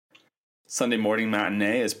Sunday Morning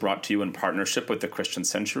Matinee is brought to you in partnership with The Christian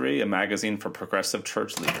Century, a magazine for progressive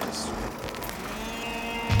church leaders.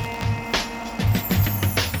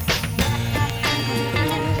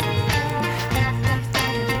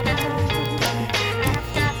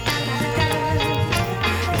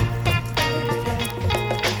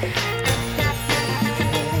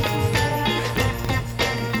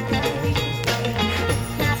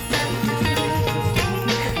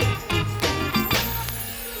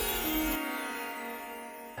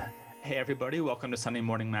 Hey everybody, welcome to Sunday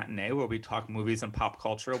Morning Matinee, where we talk movies and pop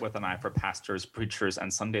culture with an eye for pastors, preachers,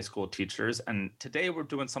 and Sunday school teachers. And today we're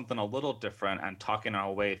doing something a little different and talking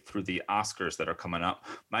our way through the Oscars that are coming up.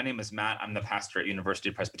 My name is Matt. I'm the pastor at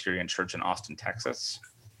University Presbyterian Church in Austin, Texas.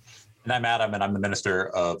 And I'm Adam, and I'm the minister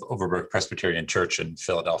of Overbrook Presbyterian Church in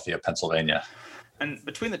Philadelphia, Pennsylvania. And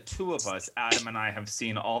between the two of us, Adam and I have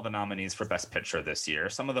seen all the nominees for Best Picture this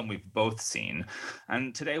year. Some of them we've both seen.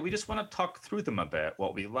 And today we just want to talk through them a bit,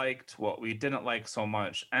 what we liked, what we didn't like so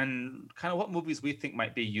much, and kind of what movies we think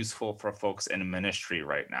might be useful for folks in ministry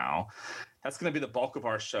right now. That's going to be the bulk of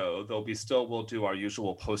our show, though we'll do our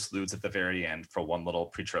usual postludes at the very end for one little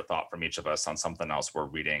preacher thought from each of us on something else we're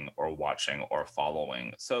reading or watching or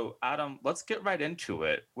following. So, Adam, let's get right into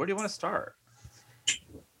it. Where do you want to start?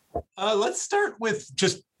 Let's start with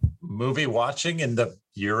just movie watching in the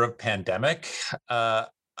year of pandemic. I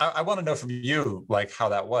want to know from you, like, how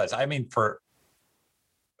that was. I mean,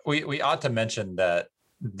 we ought to mention that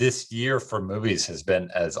this year for movies has been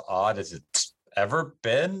as odd as it's ever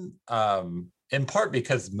been, in part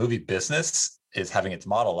because movie business is having its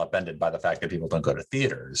model upended by the fact that people don't go to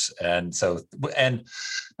theaters. And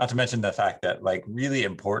not to mention the fact that like really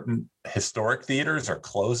important historic theaters are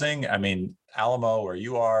closing. I mean, Alamo, where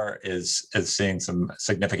you are, is seeing some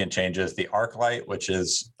significant changes. The ArcLight, which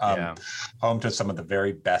is home to some of the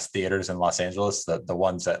very best theaters in Los Angeles, the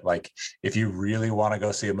ones that, like, if you really want to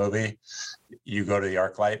go see a movie, you go to the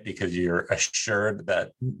ArcLight because you're assured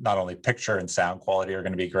that not only picture and sound quality are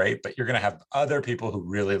going to be great, but you're going to have other people who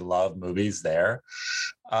really love movies there.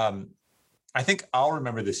 I think I'll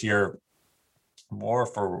remember this year more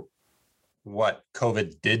for what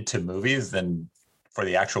COVID did to movies than for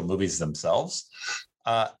the actual movies themselves.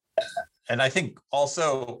 And I think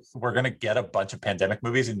also we're going to get a bunch of pandemic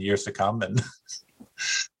movies in years to come. And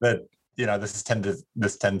that, you know, this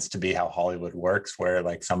tends to be how Hollywood works, where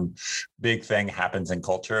like some big thing happens in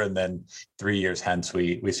culture, and then 3 years hence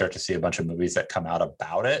we start to see a bunch of movies that come out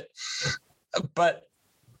about it. But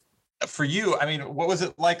for you, I mean, what was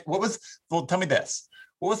it like? Well, tell me this.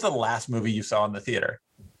 What was the last movie you saw in the theater?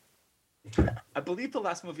 I believe the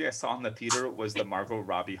last movie I saw in the theater was the Margot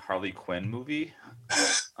Robbie Harley Quinn movie.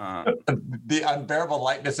 The Unbearable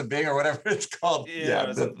Lightness of Being, or whatever it's called.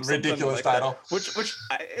 Yeah, the ridiculous like title. Which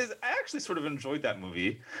I actually sort of enjoyed that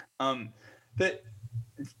movie. That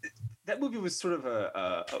movie was sort of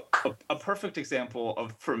a perfect example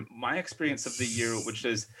of, from my experience of the year, which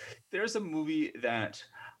is there's a movie that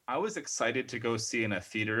I was excited to go see in a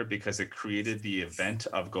theater because it created the event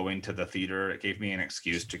of going to the theater. It gave me an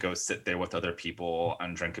excuse to go sit there with other people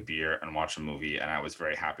and drink a beer and watch a movie, and I was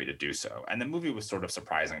very happy to do so. And the movie was sort of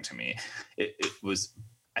surprising to me. It was,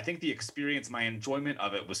 I think the experience, my enjoyment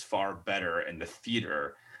of it was far better in the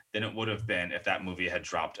theater than it would have been if that movie had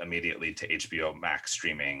dropped immediately to HBO Max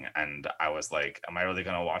streaming. And I was like, am I really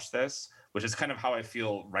going to watch this? Which is kind of how I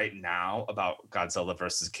feel right now about Godzilla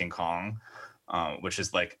versus King Kong. Which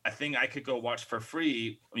is like a thing I could go watch for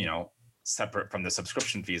free, you know, separate from the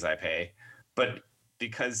subscription fees I pay. But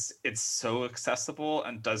because it's so accessible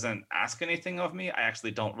and doesn't ask anything of me, I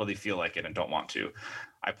actually don't really feel like it and don't want to.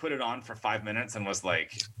 I put it on for 5 minutes and was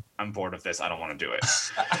like, I'm bored of this. I don't want to do it.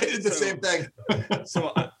 I did the same thing.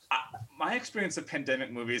 So my experience of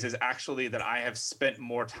pandemic movies is actually that I have spent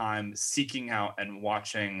more time seeking out and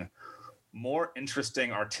watching more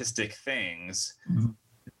interesting artistic things.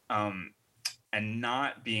 And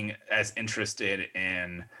not being as interested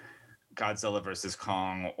in Godzilla versus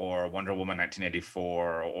Kong or Wonder Woman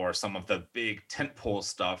 1984 or some of the big tentpole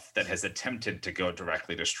stuff that has attempted to go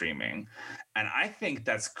directly to streaming. And I think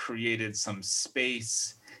that's created some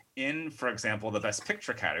space in, for example, the Best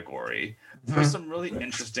Picture category for some really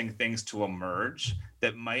interesting things to emerge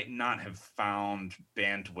that might not have found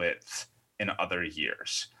bandwidth in other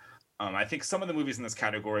years. I think some of the movies in this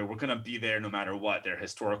category were going to be there no matter what. They're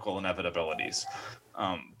historical inevitabilities.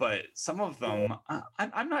 But some of them,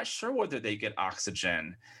 I'm not sure whether they get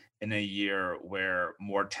oxygen in a year where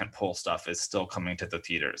more tentpole stuff is still coming to the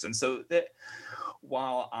theaters. And so that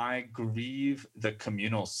while I grieve the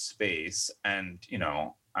communal space and, you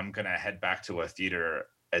know, I'm going to head back to a theater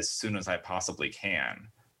as soon as I possibly can,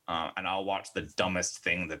 and I'll watch the dumbest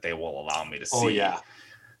thing that they will allow me to see. Oh yeah.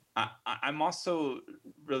 I'm also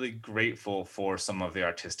really grateful for some of the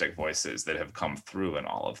artistic voices that have come through in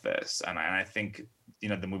all of this, and I think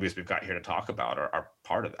the movies we've got here to talk about are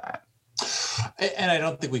part of that. And I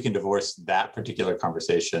don't think we can divorce that particular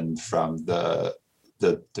conversation from the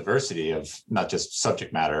diversity of not just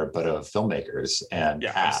subject matter, but of filmmakers and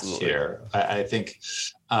cast absolutely. here. I think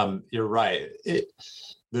you're right.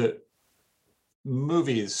 The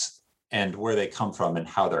movies and where they come from and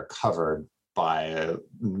how they're covered by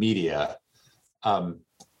media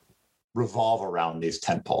revolve around these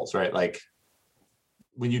tent poles, right? Like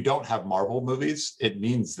when you don't have Marvel movies, it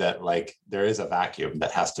means that like there is a vacuum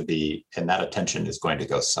that has to be, and that attention is going to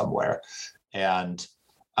go somewhere. And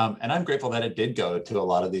I'm grateful that it did go to a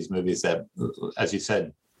lot of these movies that, as you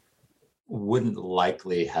said, wouldn't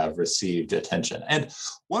likely have received attention. And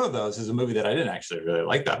one of those is a movie that I didn't actually really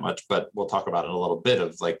like that much, but we'll talk about in a little bit,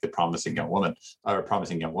 of like The Promising Young Woman,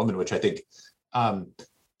 which I think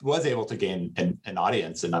was able to gain an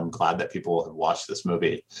audience. And I'm glad that people have watched this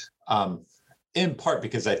movie, in part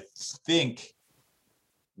because I think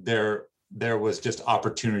there was just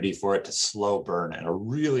opportunity for it to slow burn in a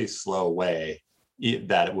really slow way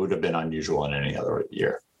that it would have been unusual in any other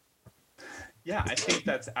year. Yeah, I think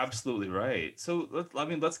that's absolutely right. So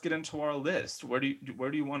let's get into our list. Where do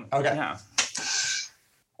you want? Okay. Yeah.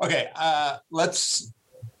 Okay. Let's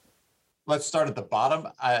start at the bottom.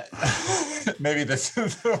 Maybe this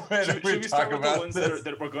is the way Should we start with the ones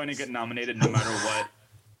that were going to get nominated no matter what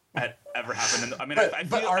had ever happened? I mean,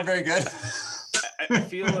 but are very good. I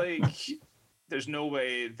feel like there's no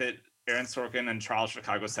way that Aaron Sorkin and Trial of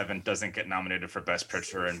Chicago 7 doesn't get nominated for Best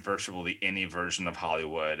Picture in virtually any version of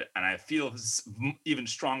Hollywood. And I feel even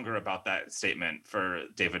stronger about that statement for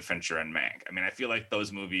David Fincher and Mank. I mean, I feel like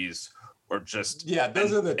those movies were just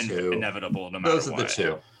those are the two inevitable no matter what. Those are the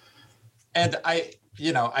two. And I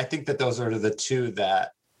think that those are the two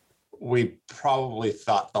that we probably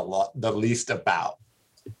thought the least about.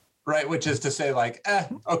 Right, which is to say, like,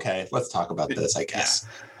 okay, let's talk about this, I guess.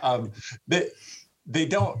 Yeah.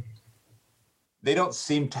 They don't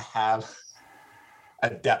seem to have a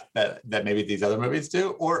depth that maybe these other movies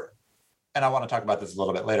do, and I want to talk about this a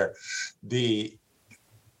little bit later, the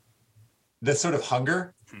sort of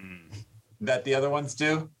hunger that the other ones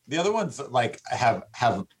do. The other ones like have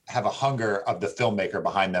a hunger of the filmmaker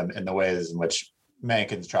behind them in the ways in which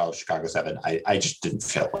Mank and Trial of Chicago 7, I just didn't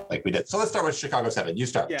feel like we did. So let's start with Chicago 7. You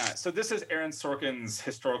start. Yeah, so this is Aaron Sorkin's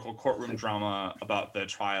historical courtroom drama about the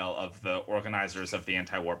trial of the organizers of the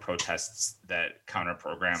anti-war protests that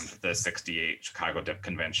counter-programmed the 68 Chicago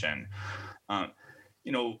Convention. To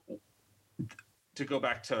go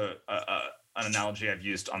back to an analogy I've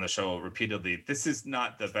used on the show repeatedly, this is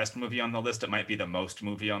not the best movie on the list. It might be the most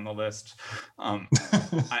movie on the list.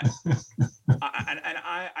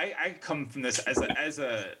 I come from this as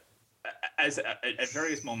at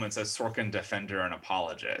various moments as Sorkin defender and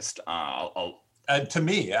apologist. To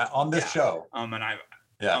me, on this show.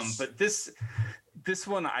 But this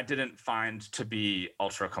one I didn't find to be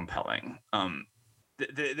ultra compelling.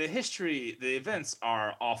 The history, the events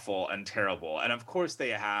are awful and terrible, and of course they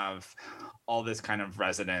have all this kind of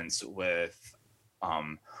resonance with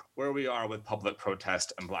where we are with public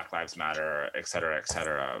protest and Black Lives Matter, et cetera, et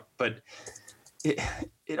cetera. But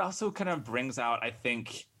it also kind of brings out, I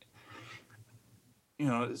think,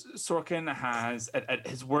 Sorkin has at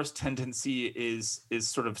his worst tendency is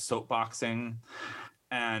sort of soapboxing,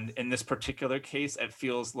 and in this particular case, it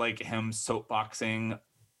feels like him soapboxing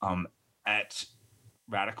at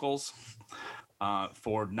radicals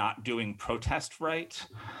for not doing protest right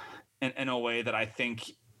in a way that I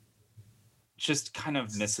think just kind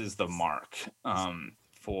of misses the mark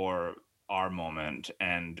for our moment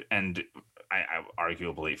and I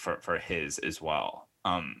arguably for his as well.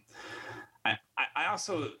 I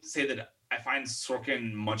also say that I find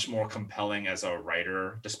Sorkin much more compelling as a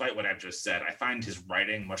writer, despite what I've just said. I find his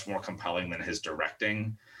writing much more compelling than his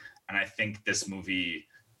directing, and I think this movie,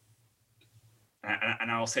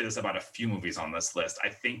 and I'll say this about a few movies on this list, I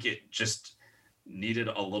think it just needed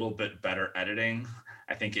a little bit better editing.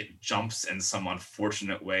 I think it jumps in some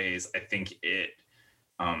unfortunate ways. I think it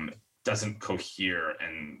doesn't cohere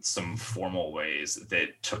in some formal ways that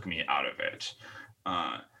took me out of it.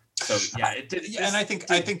 So yeah, it did. And I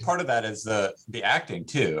think part of that is the acting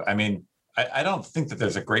too. I mean, I don't think that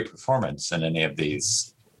there's a great performance in any of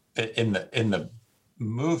these in the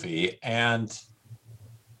movie, and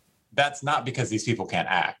that's not because these people can't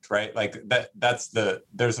act, right? Like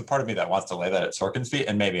there's a part of me that wants to lay that at Sorkin's feet,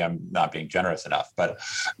 and maybe I'm not being generous enough, but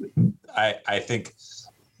I think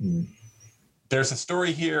there's a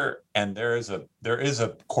story here, and there is a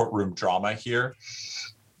courtroom drama here,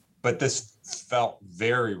 but this felt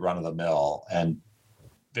very run of the mill and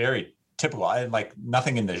very typical. I like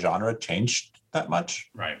nothing in the genre changed that much.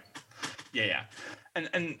 Right. Yeah.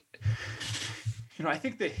 And I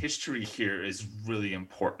think the history here is really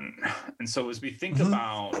important. And so as we think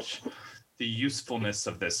about the usefulness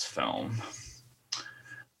of this film,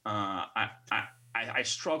 I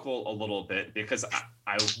struggle a little bit because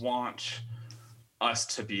I want us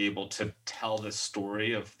to be able to tell the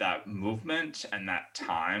story of that movement and that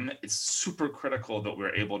time. It's super critical that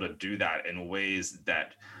we're able to do that in ways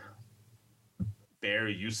that bear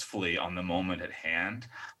usefully on the moment at hand.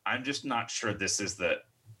 I'm just not sure this is the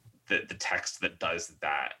text that does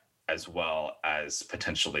that as well as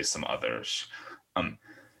potentially some others. I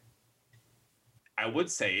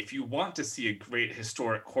would say if you want to see a great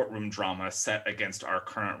historic courtroom drama set against our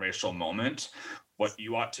current racial moment, what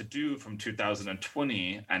you ought to do from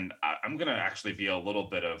 2020, and I'm going to actually be a little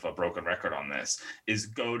bit of a broken record on this, is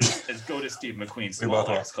go to Steve McQueen's Small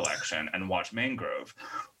Axe collection and watch Mangrove,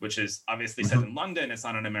 which is obviously set in London. It's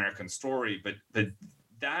not an American story, but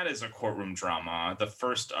that is a courtroom drama, the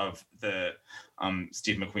first of the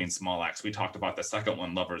Steve McQueen Small Axe. We talked about the second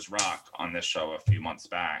one, Lovers Rock, on this show a few months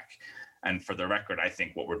back. And for the record, I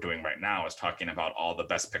think what we're doing right now is talking about all the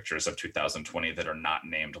best pictures of 2020 that are not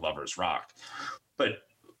named Lovers Rock. But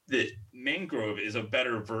the Mangrove is a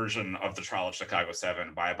better version of the Trial of Chicago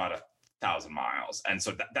 7 by about 1,000 miles. And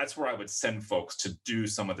so that's where I would send folks to do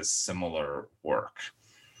some of the similar work.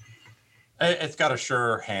 It's got a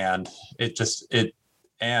sure hand. It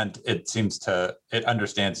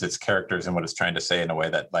understands its characters and what it's trying to say in a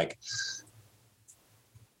way that, like,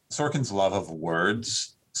 Sorkin's love of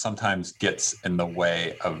words sometimes gets in the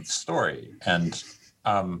way of story, and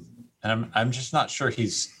I'm just not sure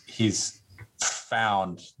he's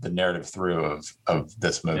found the narrative through of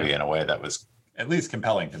this movie in a way that was at least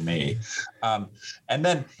compelling to me. And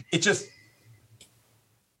then it just,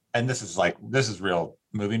 and this is real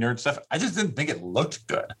movie nerd stuff, I just didn't think it looked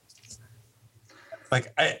good.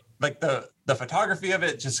 The photography of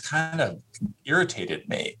it just kind of irritated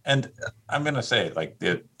me. And I'm going to say, like,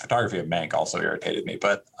 the photography of Mank also irritated me,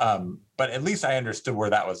 but at least I understood where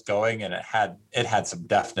that was going, and it had some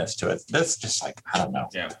deftness to it. This just, like, I don't know.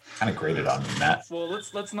 Yeah. Kind of grated on me, Matt. Well,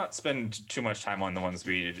 let's not spend too much time on the ones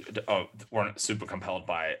we weren't super compelled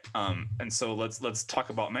by. And so let's talk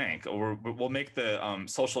about Mank. We'll make the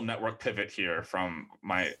Social Network pivot here from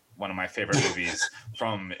one of my favorite movies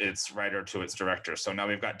from its writer to its director. So now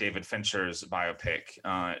we've got David Fincher's biopic,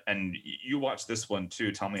 and you watched this one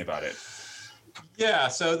too. Tell me about it. Yeah,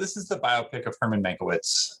 so this is the biopic of Herman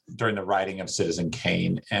Mankiewicz during the writing of Citizen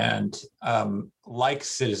Kane. And like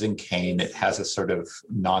Citizen Kane, it has a sort of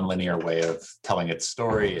nonlinear way of telling its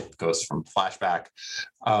story. It goes from flashback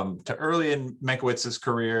to early in Mankiewicz's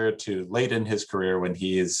career to late in his career when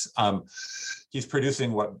he's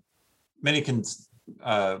producing what many can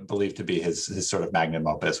believe to be his sort of magnum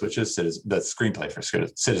opus, which is the screenplay for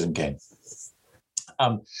Citizen Kane.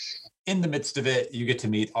 In the midst of it, you get to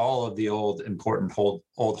meet all of the old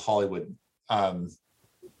Hollywood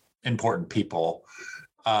important people,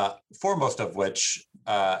 foremost of which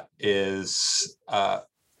is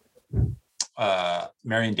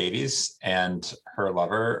Marion Davies and her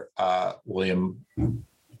lover, William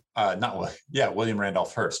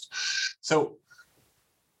Randolph Hearst. So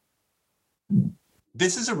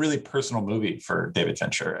this is a really personal movie for David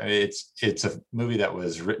Fincher. It's a movie that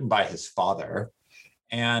was written by his father,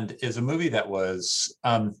 and is a movie that was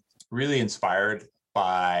really inspired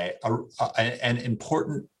by an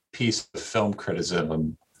important piece of film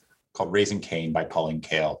criticism called Raising Cain by Pauline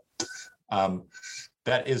Kael.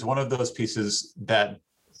 That is one of those pieces that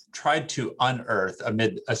tried to unearth,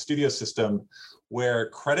 amid a studio system where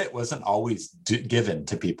credit wasn't always given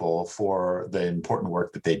to people for the important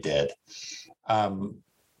work that they did,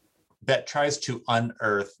 that tries to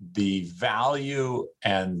unearth the value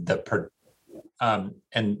and the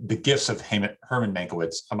gifts of Herman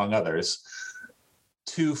Mankiewicz, among others,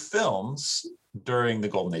 to films during the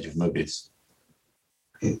golden age of movies.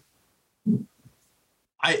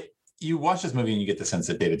 You watch this movie and you get the sense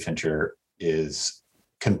that David Fincher is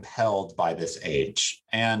compelled by this age,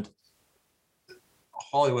 and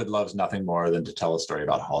Hollywood loves nothing more than to tell a story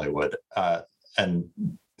about Hollywood. And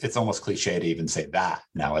it's almost cliche to even say that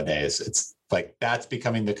nowadays. It's like that's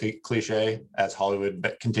becoming the cliche as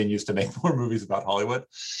Hollywood continues to make more movies about Hollywood.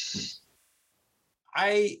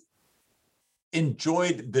 I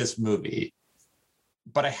enjoyed this movie,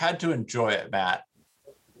 but I had to enjoy it, Matt,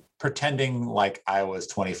 pretending like I was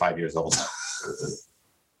 25 years old.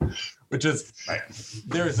 which is Right.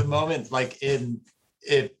 there's a moment like in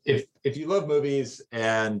if you love movies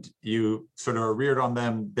and you sort of are reared on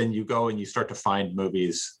them, then you go and you start to find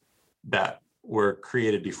movies that were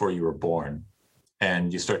created before you were born,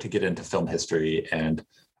 and you start to get into film history. And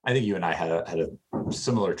I think you and I had a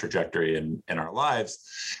similar trajectory in our lives.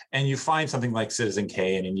 And you find something like Citizen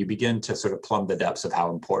Kane, and you begin to sort of plumb the depths of how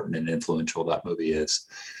important and influential that movie is.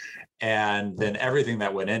 And then everything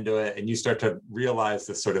that went into it, and you start to realize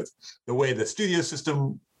this sort of the way the studio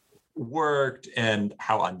system worked and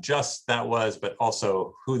how unjust that was, but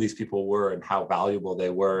also who these people were and how valuable they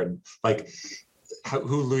were, and like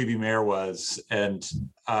who Louis B. Mayer was, and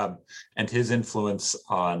his influence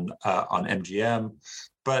on MGM,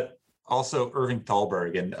 but also Irving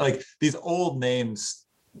Thalberg, and like these old names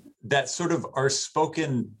that sort of are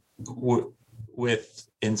spoken with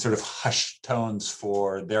in sort of hushed tones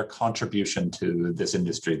for their contribution to this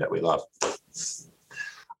industry that we love.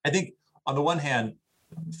 I think on the one hand,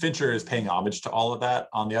 Fincher is paying homage to all of that.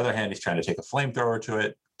 On the other hand, he's trying to take a flamethrower to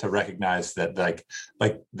it, to recognize that like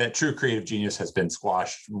that true creative genius has been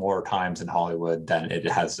squashed more times in Hollywood than it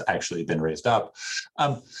has actually been raised up.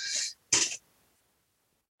 At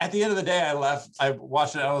the end of the day, I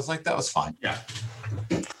watched it, I was like, that was fine. Yeah.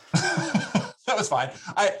 That was fine.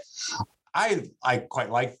 I quite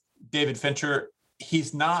like David Fincher.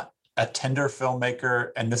 He's not a tender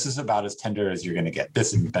filmmaker, and this is about as tender as you're going to get.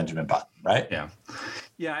 This is Benjamin Button, right?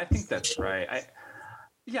 Yeah, I think that's right.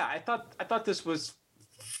 I thought this was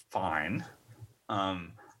fine.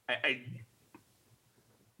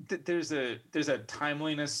 There's a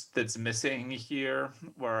timeliness that's missing here,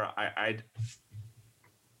 where I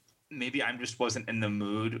maybe I just wasn't in the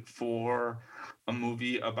mood for a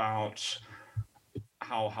movie about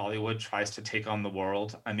how Hollywood tries to take on the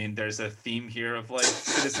world. I mean, there's a theme here of like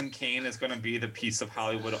Citizen Kane is going to be the piece of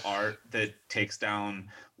Hollywood art that takes down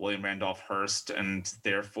William Randolph Hearst and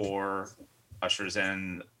therefore ushers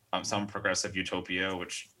in some progressive utopia,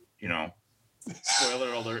 which, you know,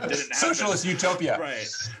 spoiler alert, didn't happen. Socialist utopia, right?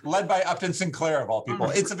 Led by Upton Sinclair of all people.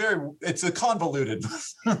 It's a convoluted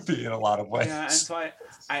movie in a lot of ways. Yeah, and so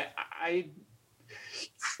I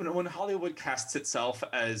when Hollywood casts itself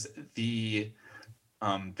as the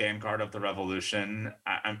vanguard of the revolution,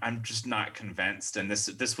 I'm just not convinced, and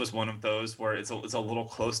this was one of those where it's a little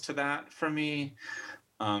close to that for me.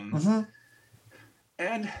 And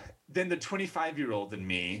then the 25-year-old in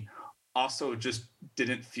me also just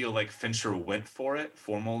didn't feel like Fincher went for it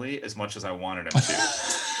formally as much as I wanted him to.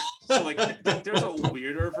 So like there's a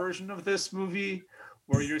weirder version of this movie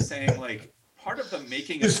where you're saying like part of the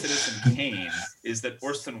making of Citizen Kane is that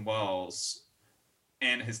Orson Welles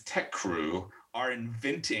and his tech crew are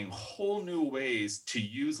inventing whole new ways to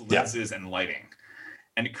use lenses and lighting,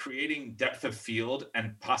 and creating depth of field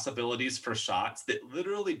and possibilities for shots that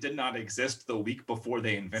literally did not exist the week before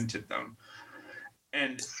they invented them.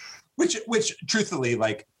 And which truthfully,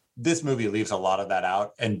 like, this movie leaves a lot of that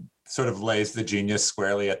out and sort of lays the genius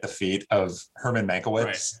squarely at the feet of Herman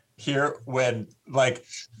Mankiewicz here, when like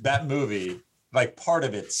that movie, like part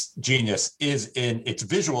of its genius is in its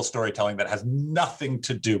visual storytelling that has nothing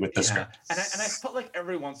to do with the script. And I felt like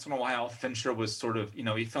every once in a while Fincher was sort of, you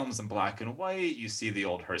know, he films in black and white. You see the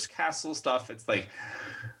old Hearst Castle stuff. It's like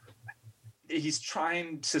he's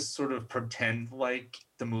trying to sort of pretend like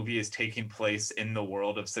the movie is taking place in the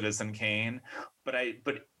world of Citizen Kane, but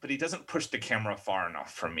he doesn't push the camera far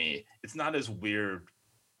enough for me. It's not as weird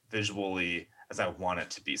visually as I want it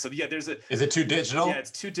to be. So yeah, is it too digital? Yeah,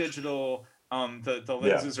 it's too digital. The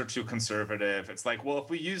lenses are too conservative. It's like, well, if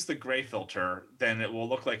we use the gray filter, then it will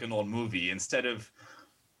look like an old movie, instead of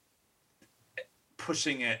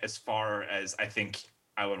pushing it as far as I think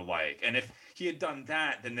I would like. And if he had done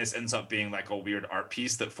that, then this ends up being like a weird art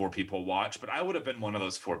piece that 4 people watch, but I would have been one of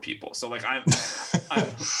those 4 people. So like I'm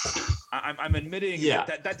admitting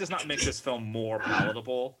that does not make this film more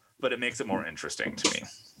palatable, but it makes it more interesting to me.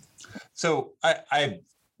 So I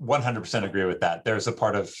 100% agree with that. There's a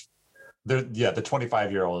part of the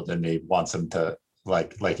 25-year-old in me wants him to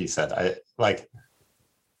like you said, I like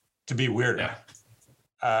to be weirder.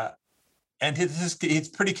 And he's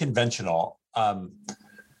pretty conventional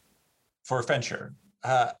for Fincher.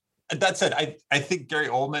 That said, I think Gary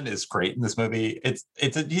Oldman is great in this movie.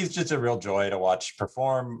 He's just a real joy to watch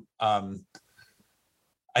perform. The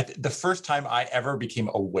first time I ever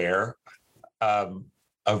became aware of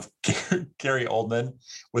Gary Oldman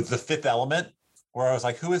was The Fifth Element, where I was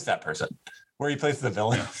like, who is that person? Where he plays the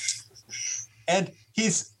villain. And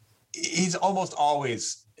he's almost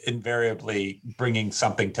always invariably bringing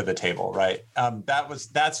something to the table, right?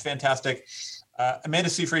 That's fantastic. Amanda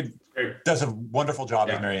Seyfried does a wonderful job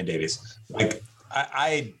as Marion Davies. Like,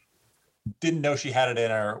 I didn't know she had it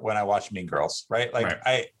in her when I watched Mean Girls, right? Like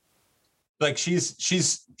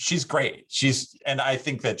she's great. And I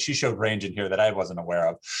think that she showed range in here that I wasn't aware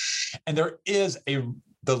of. And there is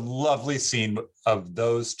the lovely scene of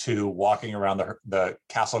those two walking around the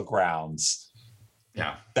castle grounds.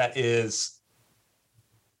 Yeah. That is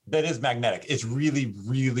magnetic. It's really,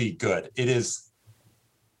 really good. It is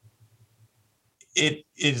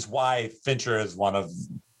why Fincher is one of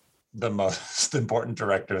the most important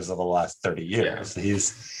directors of the last 30 years. Yeah.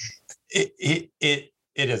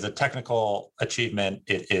 It is a technical achievement.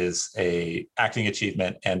 It is a acting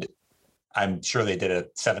achievement. And I'm sure they did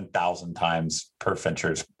it 7,000 times per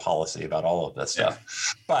Fincher's policy about all of this stuff. Yeah.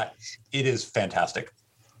 But it is fantastic.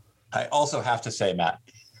 I also have to say, Matt,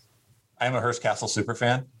 I'm a Hearst Castle super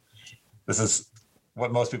fan. This is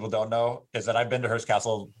what most people don't know, is that I've been to Hearst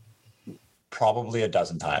Castle probably a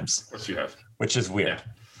dozen times. Of course you have. Which is weird.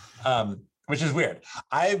 Yeah. Which is weird.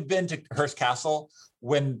 I've been to Hearst Castle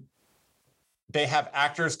when they have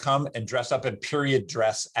actors come and dress up in period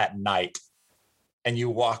dress at night, and you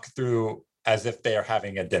walk through as if they are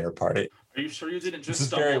having a dinner party. Are you sure you didn't just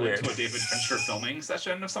stumble into a David Fincher filming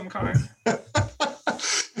session of some kind?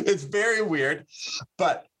 It's very weird,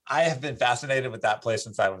 but I have been fascinated with that place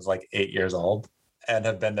since I was like 8 years old and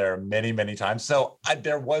have been there many, many times. So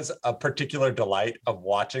there was a particular delight of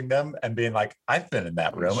watching them and being like, I've been in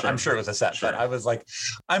that room. Sure. I'm sure it was a set, but I was like,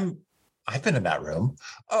 I've been in that room.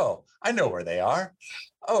 Oh, I know where they are.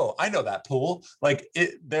 Oh, I know that pool. Like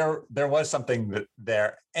there was something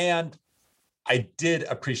there. And I did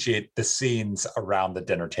appreciate the scenes around the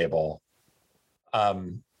dinner table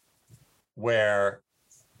where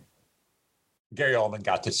Gary Oldman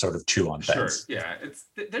got to sort of chew on things. Sure, yeah.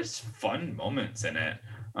 There's fun moments in it.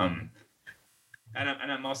 And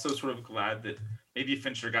I'm also sort of glad that maybe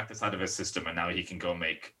Fincher got this out of his system and now he can go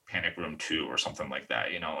make Panic Room 2 or something like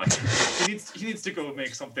that. Like he needs to go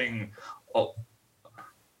make something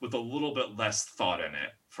with a little bit less thought in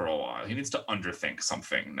it for a while. He needs to underthink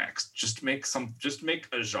something next. Just make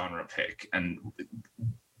a genre pick and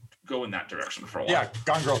go in that direction for a while. Yeah,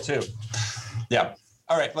 Gone Girl 2. Yeah.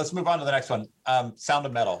 All right, let's move on to the next one. Sound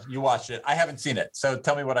of Metal. You watched it. I haven't seen it. So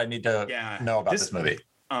tell me what I need to know about this movie.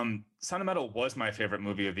 Sound of Metal was my favorite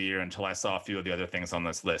movie of the year until I saw a few of the other things on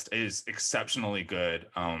this list. It is exceptionally good.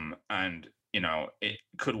 And it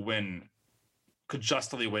could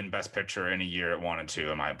justly win Best Picture any year it wanted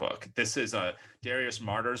to in my book. This is a Darius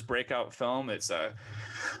Marder's breakout film. It's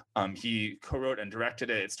he co-wrote and directed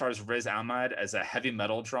it. It stars Riz Ahmed as a heavy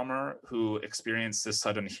metal drummer who experiences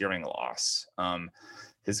sudden hearing loss.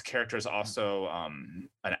 His character is also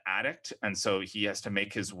an addict, and so he has to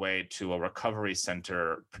make his way to a recovery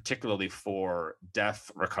center, particularly for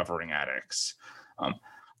deaf recovering addicts.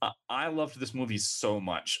 I loved this movie so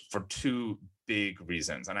much for two big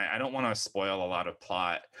reasons, and I don't want to spoil a lot of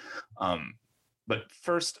plot. But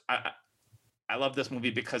first, I love this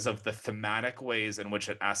movie because of the thematic ways in which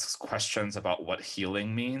it asks questions about what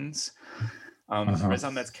healing means. Riz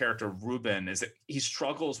Ahmed's character Ruben he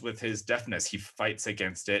struggles with his deafness. He fights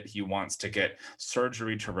against it. He wants to get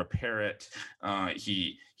surgery to repair it.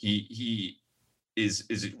 He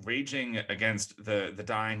is raging against the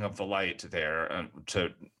dying of the light there,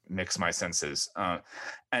 to mix my senses,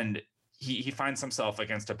 and he finds himself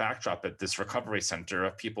against a backdrop at this recovery center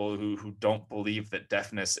of people who don't believe that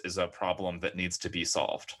deafness is a problem that needs to be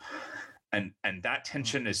solved. And that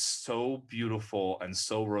tension is so beautiful and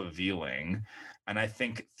so revealing, and I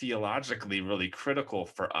think theologically really critical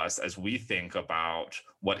for us as we think about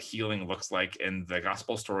what healing looks like in the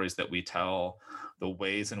gospel stories that we tell, the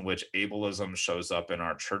ways in which ableism shows up in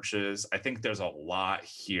our churches. I think there's a lot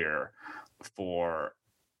here for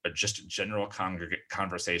just general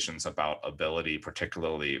conversations about ability,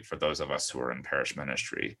 particularly for those of us who are in parish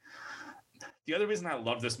ministry. The other reason I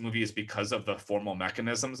love this movie is because of the formal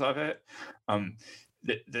mechanisms of it.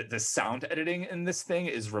 The sound editing in this thing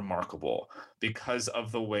is remarkable because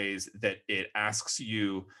of the ways that it asks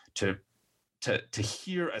you to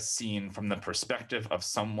hear a scene from the perspective of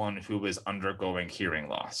someone who is undergoing hearing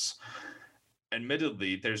loss.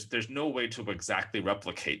 Admittedly, there's no way to exactly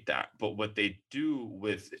replicate that, but what they do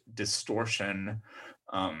with distortion,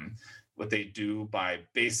 what they do by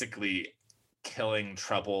basically killing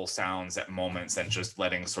treble sounds at moments and just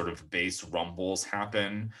letting sort of bass rumbles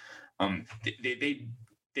happen,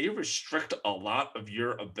 they restrict a lot of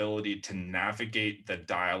your ability to navigate the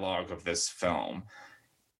dialogue of this film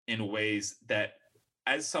in ways that,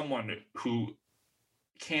 as someone who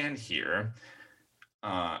can hear,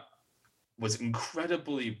 was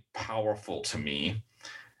incredibly powerful to me.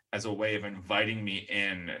 as a way of inviting me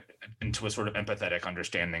into a sort of empathetic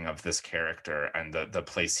understanding of this character and the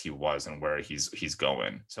place he was and where he's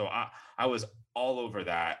going. So I was all over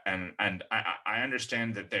that, and I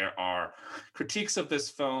understand that there are critiques of this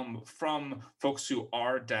film from folks who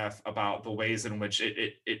are deaf about the ways in which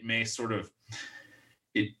it may sort of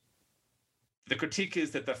it. The critique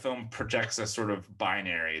is that the film projects a sort of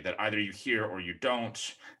binary that either you hear or you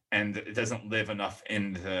don't, and it doesn't live enough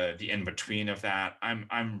in the in between of that.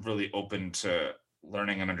 I'm really open to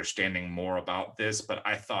learning and understanding more about this, but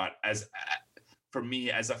I thought, as for me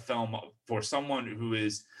as a film for someone who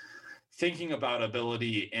is thinking about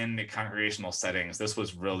ability in the congregational settings, this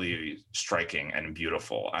was really striking and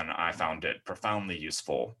beautiful, and I found it profoundly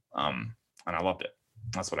useful, and I loved it.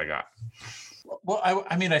 That's what I got. Well,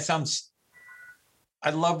 I mean, I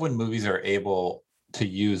love when movies are able to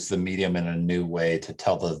use the medium in a new way to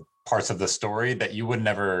tell the parts of the story that you would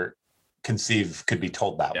never conceive could be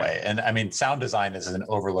told that way. And I mean, sound design is an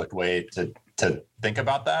overlooked way to think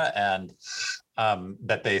about that. And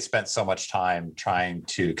that they spent so much time trying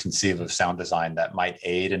to conceive of sound design that might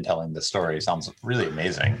aid in telling the story sounds really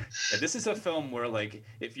amazing. Yeah, this is a film where, like,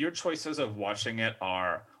 if your choices of watching it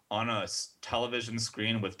are on a television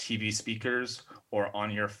screen with TV speakers or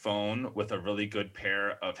on your phone with a really good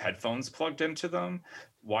pair of headphones plugged into them,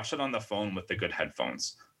 watch it on the phone with the good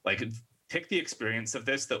headphones. Like, pick the experience of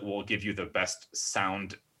this that will give you the best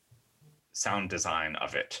sound design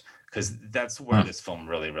of it, because that's where this film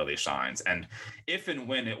really, really shines. And if and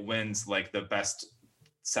when it wins like the best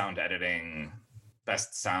sound editing,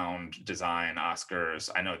 best sound design Oscars,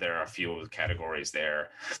 I know there are a few categories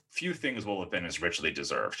there. Few things will have been as richly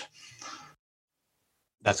deserved.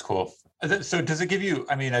 That's cool. So does it give you,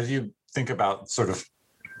 I mean, as you think about sort of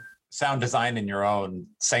sound design in your own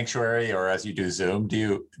sanctuary, or as you do Zoom,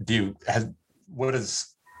 has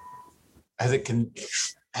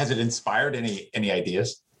it inspired any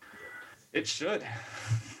ideas? It should.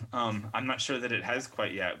 I'm not sure that it has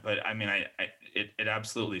quite yet, but I mean, it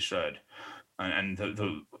absolutely should. And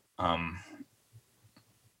and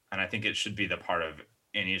I think it should be the part of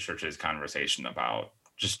any church's conversation about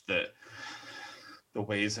just the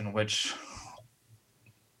ways in which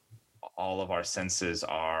all of our senses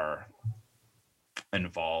are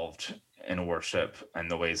involved in worship,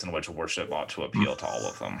 and the ways in which worship ought to appeal to all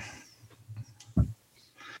of them.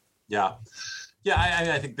 Yeah.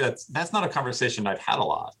 I think that's not a conversation I've had a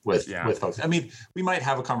lot with folks. I mean, we might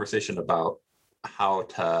have a conversation about how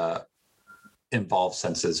to involve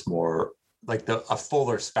senses more, like a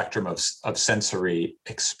fuller spectrum of sensory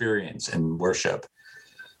experience in worship,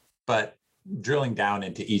 but drilling down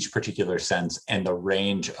into each particular sense and the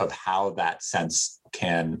range of how that sense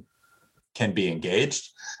can be engaged,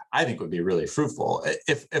 I think would be really fruitful.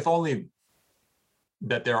 If only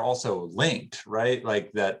that they're also linked, right?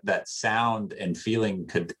 Like that sound and feeling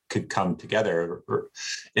could come together.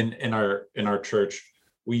 In our church,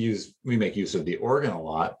 we make use of the organ a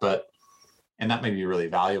lot, and that may be really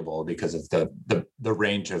valuable because of the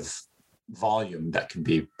range of volume that can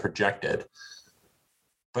be projected.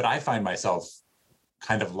 But I find myself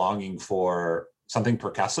kind of longing for something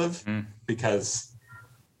percussive because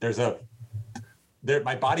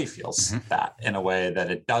my body feels that in a way that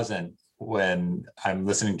it doesn't when I'm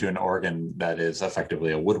listening to an organ that is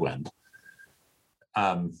effectively a woodwind.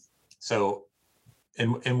 So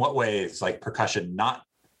in what way is like percussion not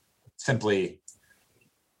simply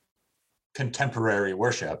contemporary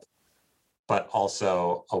worship, but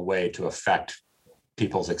also a way to affect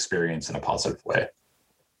people's experience in a positive way?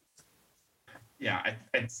 Yeah,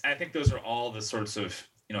 I think those are all the sorts of,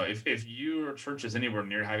 if your church is anywhere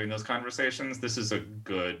near having those conversations, this is a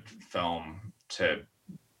good film to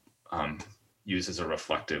use as a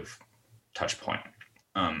reflective touch point.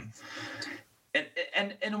 And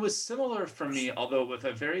it was similar for me, although with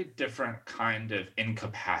a very different kind of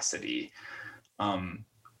incapacity.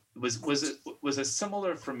 Was a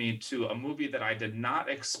similar for me to a movie that I did not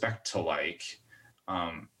expect to like.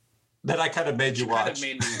 That I kind of made you watch. Kind of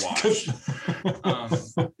made me watch.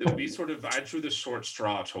 I drew the short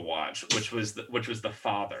straw to watch, which was The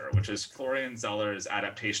Father, which is Florian Zeller's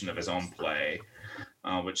adaptation of his own play,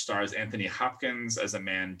 which stars Anthony Hopkins as a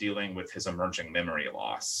man dealing with his emerging memory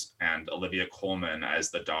loss, and Olivia Colman as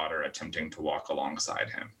the daughter attempting to walk alongside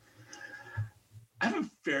him. I have a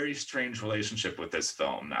very strange relationship with this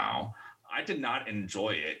film now. I did not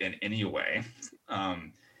enjoy it in any way.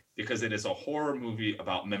 Because it is a horror movie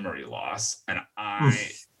about memory loss, and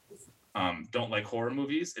I don't like horror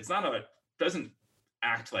movies. Doesn't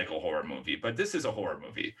act like a horror movie, but this is a horror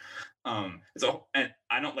movie. And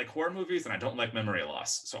I don't like horror movies, and I don't like memory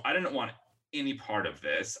loss. So I didn't want any part of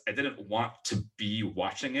this. I didn't want to be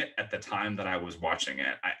watching it at the time that I was watching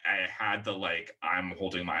it. I had the like, I'm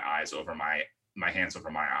holding my eyes over my hands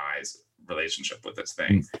over my eyes relationship with this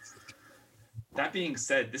thing. That being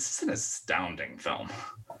said, this is an astounding film.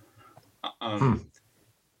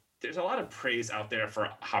 There's a lot of praise out there for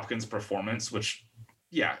Hopkins' performance, which,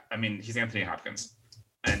 yeah, I mean, he's Anthony Hopkins.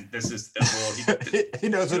 And this is a role he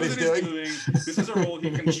knows what he's doing. This is a role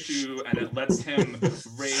he can chew, and it lets him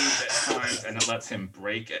rave at times, and it lets him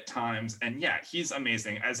break at times. And yeah, he's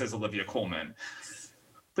amazing, as is Olivia Colman.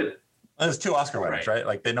 But there's 2 Oscar winners, right?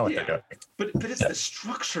 Like they know what they're doing. But it's the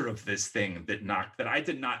structure of this thing that I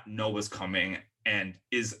did not know was coming, and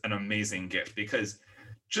is an amazing gift, because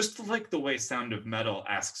just like the way Sound of Metal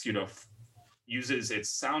asks you to uses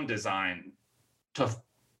its sound design to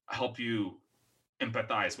help you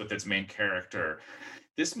empathize with its main character,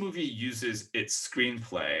 this movie uses its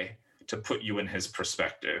screenplay to put you in his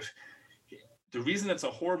perspective. The reason it's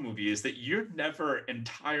a horror movie is that you're never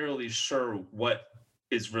entirely sure what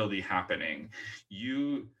is really happening.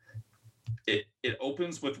 It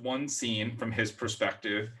opens with one scene from his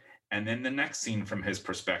perspective, and then the next scene from his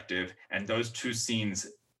perspective, and those 2 scenes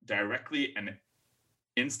directly and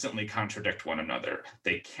instantly contradict one another.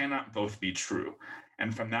 They cannot both be true.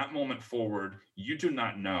 And from that moment forward, you do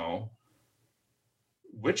not know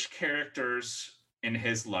which characters in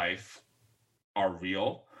his life are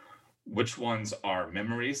real, which ones are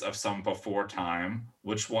memories of some before time,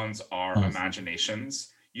 which ones are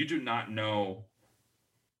imaginations. You do not know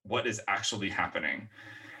what is actually happening.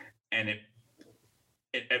 And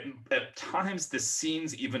at times, the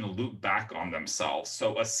scenes even loop back on themselves.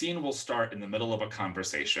 So a scene will start in the middle of a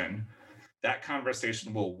conversation. That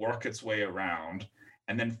conversation will work its way around.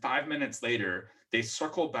 And then 5 minutes later, they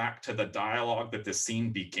circle back to the dialogue that the scene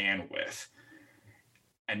began with.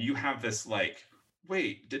 And you have this like,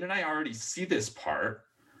 wait, didn't I already see this part?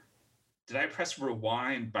 Did I press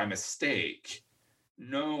rewind by mistake?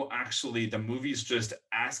 No, actually, the movie's just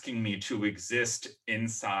asking me to exist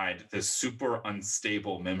inside the super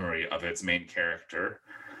unstable memory of its main character.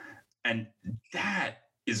 And that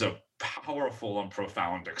is a powerful and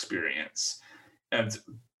profound experience. And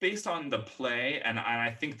based on the play, and I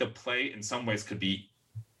think the play in some ways could be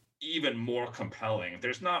even more compelling.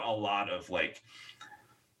 There's not a lot of like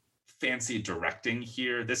fancy directing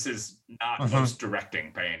here. This is not most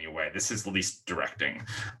directing by any way. This is least directing.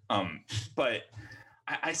 But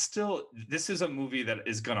I still, this is a movie that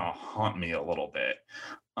is going to haunt me a little bit.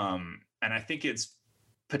 And I think it's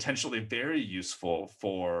potentially very useful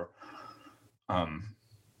for,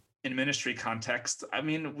 in ministry context. I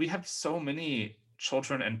mean, we have so many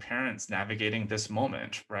children and parents navigating this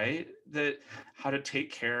moment, right? That how to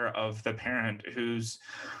take care of the parent whose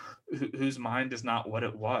mind is not what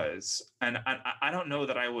it was. And I don't know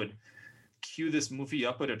that I would cue this movie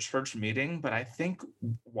up at a church meeting, but I think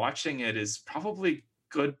watching it is probably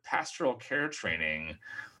good pastoral care training,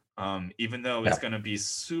 even though it's going to be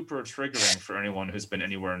super triggering for anyone who's been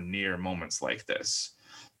anywhere near moments like this.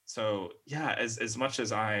 So yeah, as much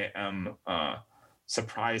as I am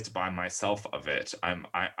surprised by myself of it,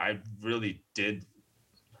 I really did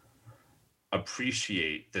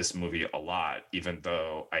appreciate this movie a lot, even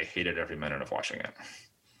though I hated every minute of watching it.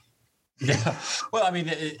 Yeah, well, I mean,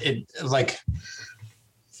 it like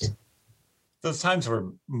those times where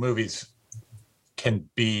movies can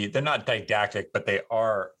be, they're not didactic, but they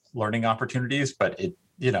are learning opportunities. But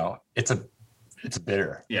it's a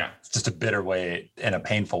bitter. Yeah, it's just a bitter way and a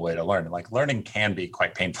painful way to learn. Like learning can be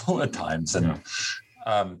quite painful at times, and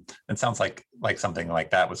it sounds like something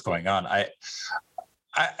like that was going on.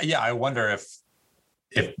 I wonder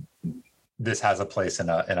if this has a place in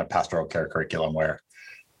a pastoral care curriculum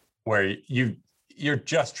where you're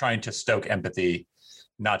just trying to stoke empathy,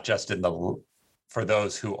 not just for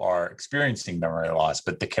those who are experiencing memory loss,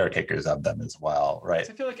 but the caretakers of them as well, right?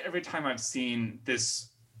 I feel like every time I've seen this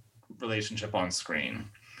relationship on screen,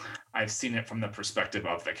 I've seen it from the perspective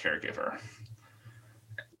of the caregiver.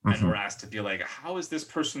 And we're asked to be like, how is this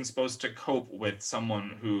person supposed to cope with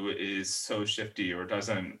someone who is so shifty or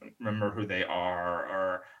doesn't remember who they are,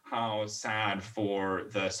 or how sad for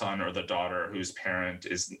the son or the daughter whose parent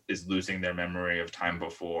is losing their memory of time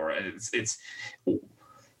before. And it's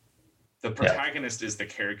the protagonist is the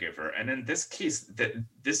caregiver. And in this case,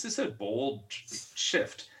 this is a bold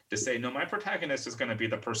shift to say, no, my protagonist is going to be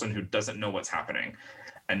the person who doesn't know what's happening.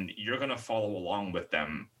 And you're going to follow along with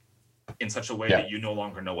them in such a way that you no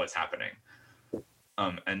longer know what's happening.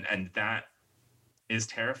 And that is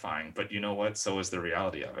terrifying, but you know what? So is the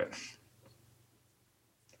reality of it.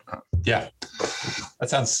 Yeah. That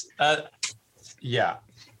sounds, I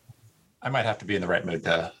might have to be in the right mood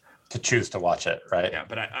to to choose to watch it, right? Yeah,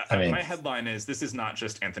 but I mean, my headline is, this is not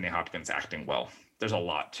just Anthony Hopkins acting well. There's a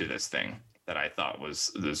lot to this thing that I thought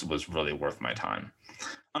was really worth my time.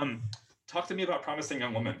 Talk to me about Promising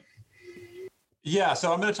Young Woman. Yeah,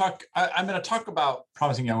 so I'm going to talk about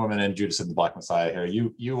Promising Young Woman and Judas and the Black Messiah here.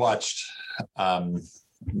 You watched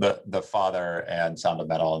the Father and Sound of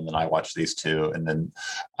Metal, and then I watched these two, and then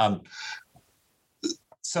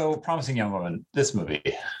so Promising Young Woman, this movie,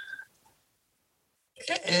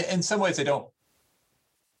 in some ways I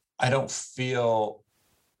don't feel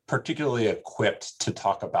particularly equipped to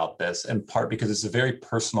talk about this, in part because it's a very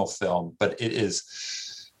personal film, but it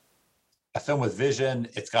is a film with vision.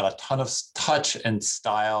 It's got a ton of touch and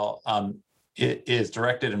style. It is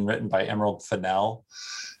directed and written by Emerald Fennell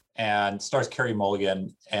and stars Carey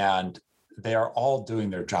Mulligan, and they are all doing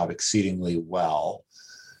their job exceedingly well.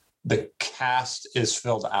 The cast is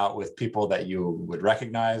filled out with people that you would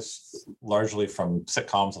recognize, largely from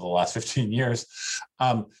sitcoms of the last 15 years.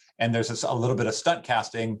 And there's a little bit of stunt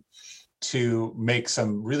casting to make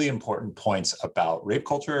some really important points about rape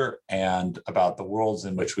culture and about the worlds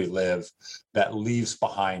in which we live that leaves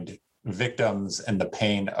behind victims and the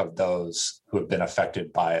pain of those who have been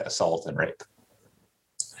affected by assault and rape.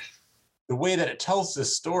 The way that it tells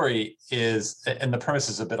this story is, and the premise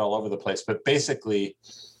is a bit all over the place, but basically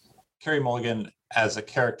Carey Mulligan as a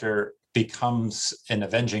character becomes an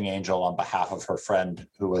avenging angel on behalf of her friend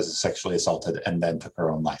who was sexually assaulted and then took her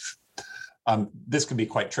own life. This can be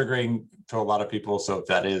quite triggering to a lot of people. So if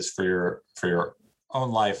that is for your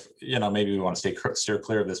own life, maybe we want to steer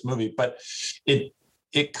clear of this movie. But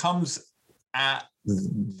it comes at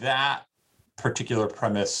that particular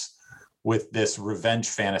premise with this revenge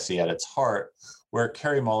fantasy at its heart, where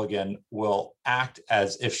Carey Mulligan will act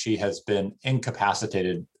as if she has been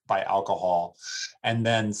incapacitated by alcohol, and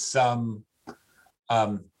then some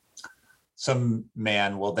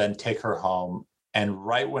man will then take her home, and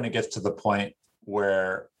right when it gets to the point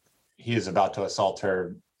where he is about to assault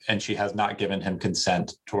her and she has not given him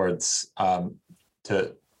consent towards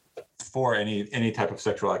for any type of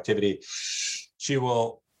sexual activity, she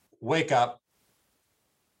will wake up,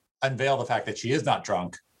 unveil the fact that she is not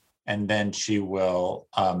drunk, and then she will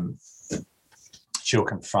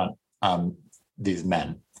confront these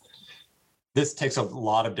men. This takes a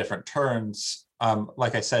lot of different turns.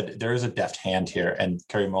 Like I said, there is a deft hand here, and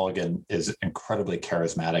Carey Mulligan is incredibly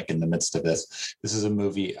charismatic in the midst of this. This is a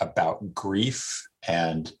movie about grief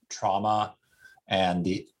and trauma and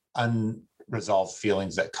the unresolved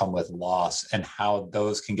feelings that come with loss and how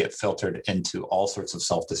those can get filtered into all sorts of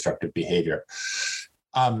self-destructive behavior.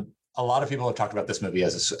 A lot of people have talked about this movie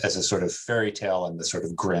as a sort of fairy tale and the sort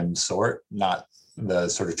of grim sort, not the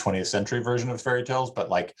sort of 20th century version of fairy tales, but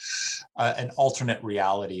like an alternate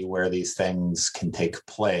reality where these things can take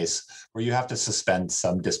place, where you have to suspend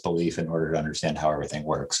some disbelief in order to understand how everything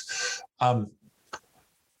works. The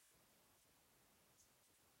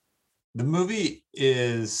movie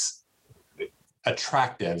is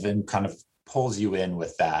attractive and kind of pulls you in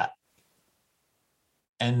with that.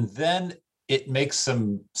 And then it makes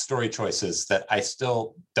some story choices that I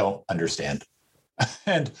still don't understand.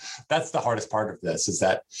 And that's the hardest part of this, is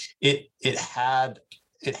that it has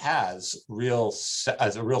a real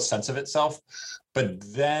sense of itself, but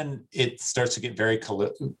then it starts to get very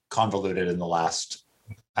convoluted in the last,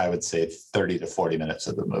 I would say, 30 to 40 minutes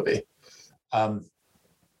of the movie.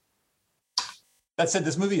 That said,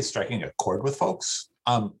 this movie is striking a chord with folks,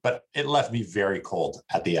 but it left me very cold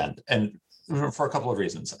at the end, and for a couple of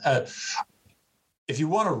reasons. If you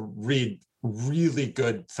want to read really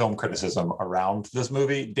good film criticism around this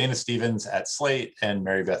movie, Dana Stevens at Slate and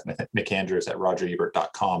Mary Beth McAndrews at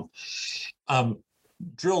RogerEbert.com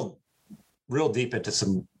drill real deep into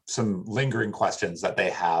some lingering questions that they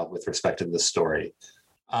have with respect to this story.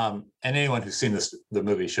 And anyone who's seen the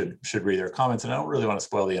movie should read their comments. And I don't really want to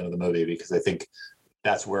spoil the end of the movie because I think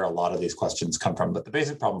that's where a lot of these questions come from. But the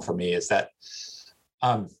basic problem for me is that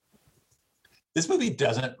this movie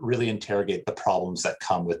doesn't really interrogate the problems that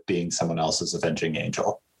come with being someone else's avenging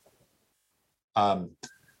angel.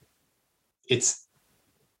 It's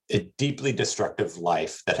a deeply destructive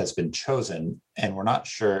life that has been chosen, and we're not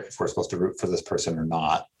sure if we're supposed to root for this person or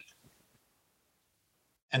not.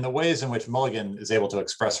 And the ways in which Mulligan is able to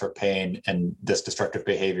express her pain and this destructive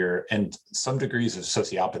behavior and some degrees of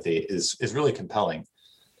sociopathy is really compelling.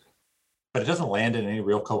 But it doesn't land in any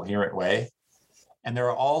real coherent way. And there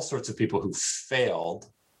are all sorts of people who failed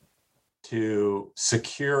to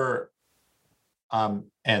secure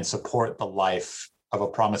and support the life of a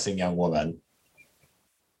promising young woman.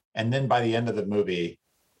 And then by the end of the movie,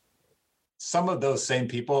 some of those same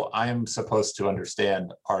people I am supposed to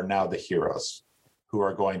understand are now the heroes who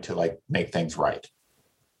are going to like make things right.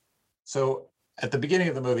 So at the beginning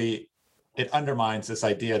of the movie, it undermines this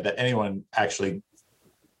idea that anyone actually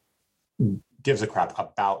gives a crap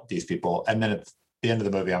about these people. And then at the end of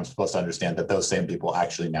the movie, I'm supposed to understand that those same people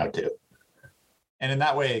actually now do. And in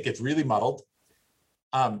that way, it gets really muddled.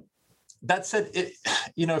 That said,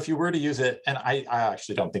 if you were to use it, and I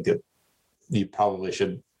actually don't think that you probably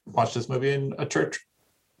should watch this movie in a church,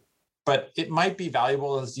 but it might be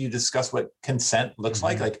valuable as you discuss what consent looks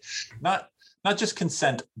like not just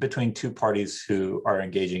consent between two parties who are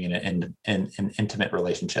engaging in an intimate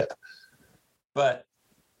relationship, but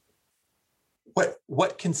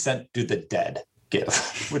what consent do the dead give,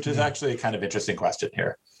 which is actually a kind of interesting question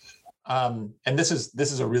here. And this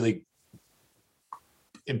is a really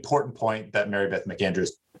important point that Mary Beth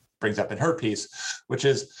McAndrews brings up in her piece, which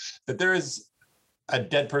is that there is a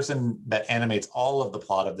dead person that animates all of the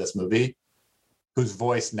plot of this movie, whose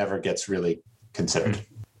voice never gets really considered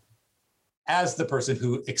as the person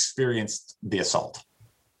who experienced the assault.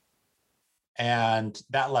 And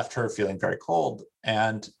that left her feeling very cold.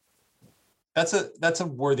 And that's a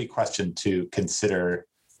worthy question to consider.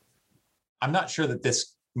 I'm not sure that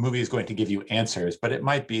this movie is going to give you answers, but it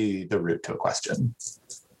might be the root to a question.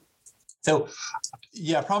 So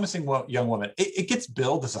yeah, Promising Young Woman, it gets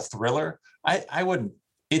billed as a thriller. I wouldn't,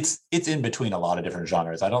 it's in between a lot of different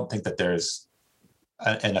genres. I don't think that there's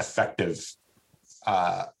an effective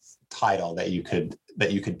title that you could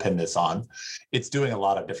pin this on. It's doing a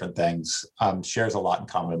lot of different things, shares a lot in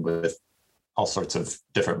common with all sorts of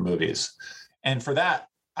different movies. And for that,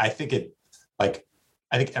 I think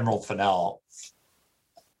Emerald Fennell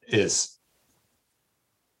is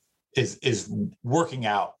working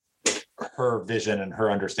out her vision and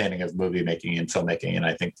her understanding of movie making and filmmaking. And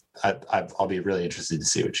I think I'll be really interested to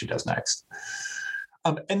see what she does next.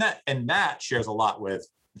 And that shares a lot with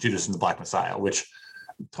Judas and the Black Messiah, which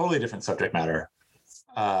totally different subject matter.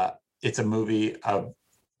 It's a movie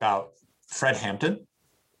about Fred Hampton,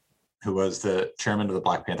 who was the chairman of the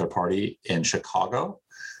Black Panther Party in Chicago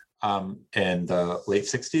in the late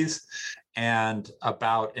 60s, and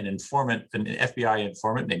about an FBI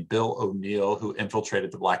informant named Bill O'Neill, who infiltrated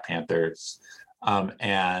the Black Panthers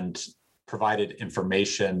and provided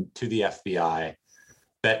information to the FBI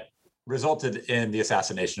that resulted in the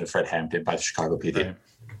assassination of Fred Hampton by the Chicago PD. Right.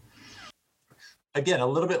 Again, a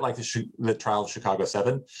little bit like the trial of Chicago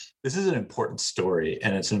 7, this is an important story,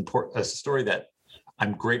 and it's a story that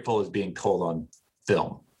I'm grateful is being told on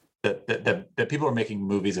film. That people are making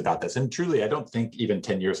movies about this. And truly, I don't think even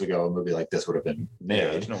 10 years ago, a movie like this would have been made.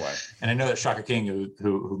 Yeah, there's no way. And I know that Shaka King,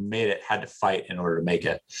 who made it, had to fight in order to make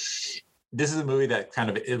it. This is a movie that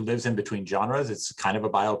it lives in between genres. It's kind of a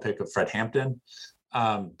biopic of Fred Hampton,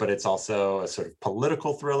 but it's also a sort of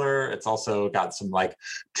political thriller. It's also got some like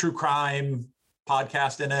true crime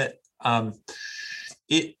podcast in it.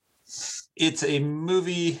 It's a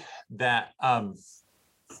movie that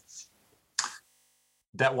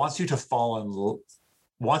that wants you to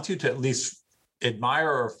at least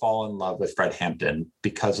admire or fall in love with Fred Hampton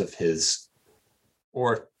because of his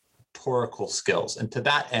oratorical skills. And to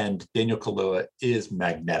that end, Daniel Kaluuya is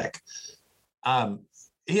magnetic.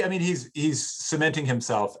 He's cementing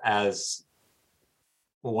himself as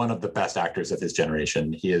one of the best actors of his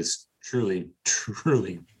generation. He is truly,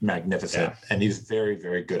 truly magnificent. Yeah. And he's very,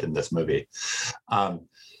 very good in this movie.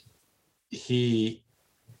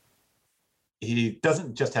 He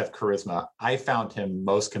doesn't just have charisma. I found him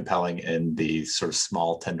most compelling in the sort of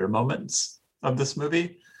small, tender moments of this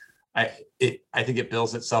movie. I think it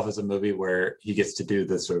bills itself as a movie where he gets to do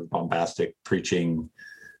the sort of bombastic preaching,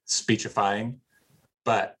 speechifying,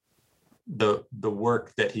 but the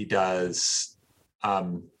work that he does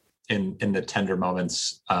in the tender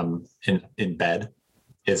moments in bed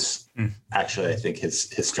is actually, I think, his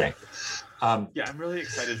strength. Yeah, I'm really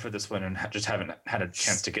excited for this one and just haven't had a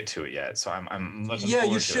chance to get to it yet. So I'm looking forward to it. Yeah,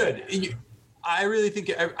 you should. I really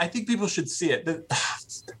think, I think people should see it.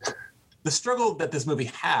 The struggle that this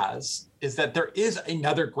movie has is that there is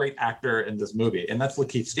another great actor in this movie, and that's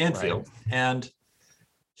Lakeith Stanfield. Right. And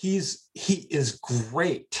he is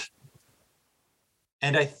great.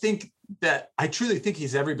 And I truly think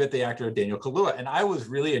he's every bit the actor of Daniel Kaluuya. And I was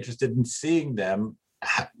really interested in seeing them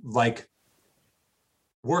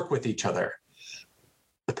work with each other.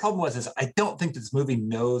 The problem is I don't think this movie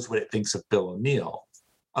knows what it thinks of Bill O'Neill,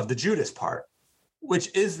 of the Judas part,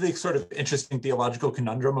 which is the sort of interesting theological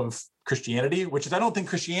conundrum of Christianity, which is I don't think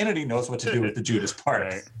Christianity knows what to do with the Judas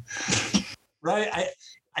part. Right?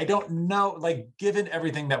 I don't know, like, given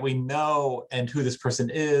everything that we know and who this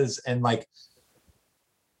person is, and like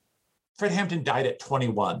Fred Hampton died at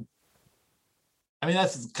 21. I mean,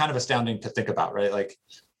 that's kind of astounding to think about, right? Like,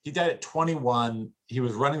 he died at 21. He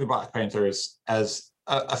was running the Black Panthers as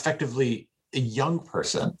effectively a young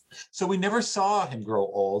person. So we never saw him grow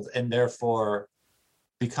old and therefore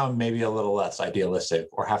become maybe a little less idealistic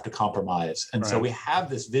or have to compromise. And so we have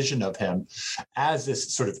this vision of him as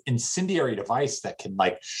this sort of incendiary device that can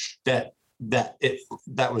that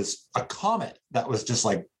was a comet that was just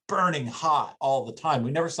like burning hot all the time.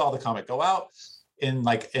 We never saw the comet go out in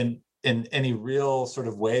any real sort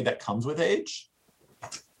of way that comes with age.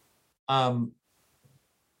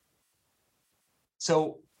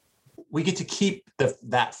 So we get to keep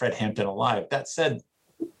that Fred Hampton alive. That said,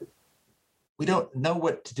 we don't know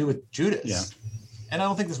what to do with Judas. Yeah. And I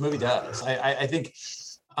don't think this movie does. I think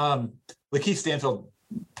Lakeith Stanfield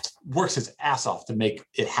works his ass off to make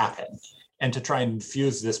it happen and to try and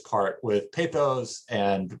infuse this part with pathos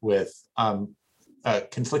and with a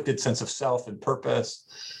conflicted sense of self and purpose.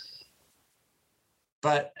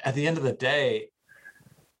 But at the end of the day,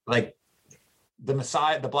 like, the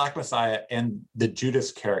Messiah, the Black Messiah, and the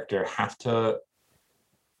Judas character have to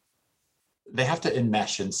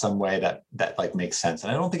enmesh in some way that like makes sense.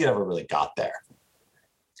 And I don't think it ever really got there.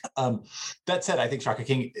 That said, I think Shaka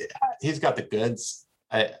King, he's got the goods.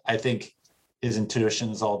 I think his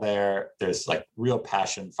intuition's all there. There's like real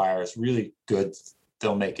passion, fires, really good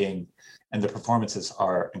filmmaking, and the performances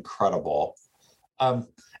are incredible.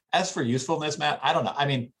 As for usefulness, Matt, I don't know. I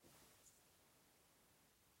mean,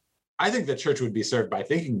 I think the church would be served by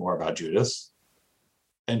thinking more about Judas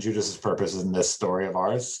and Judas's purpose in this story of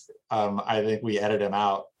ours. I think we edit him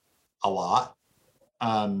out a lot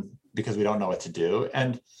because we don't know what to do.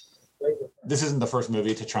 And this isn't the first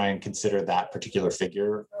movie to try and consider that particular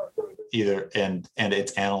figure either, and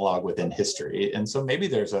its analog within history. And so maybe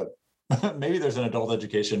there's an adult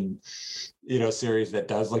education, series that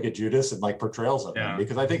does look at Judas and like portrayals of him,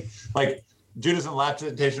 because I think like Judas and the Last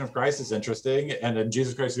Temptation of Christ is interesting, and then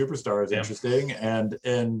Jesus Christ Superstar is interesting, and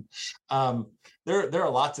there are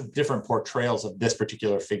lots of different portrayals of this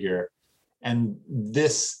particular figure, and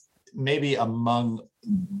this maybe among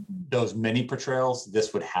those many portrayals,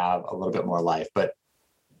 this would have a little bit more life. But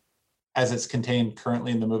as it's contained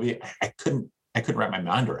currently in the movie, I couldn't wrap my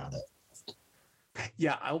mind around it.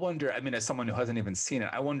 Yeah, I wonder, I mean, as someone who hasn't even seen it,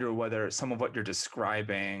 I wonder whether some of what you're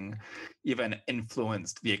describing even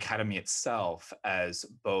influenced the Academy itself, as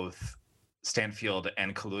both Stanfield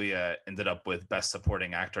and Kaluuya ended up with Best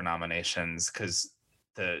Supporting Actor nominations, because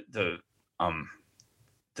the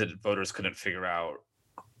voters couldn't figure out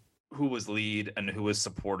who was lead and who was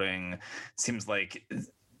supporting. It seems like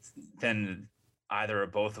then either or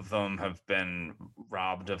both of them have been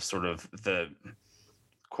robbed of sort of the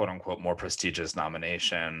quote unquote more prestigious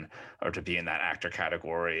nomination, or to be in that actor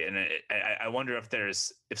category. And I wonder if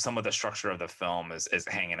some of the structure of the film is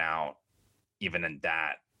hanging out even in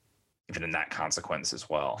that consequence as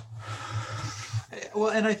well.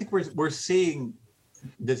 Well, and I think we're seeing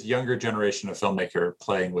this younger generation of filmmaker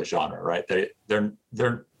playing with genre, right?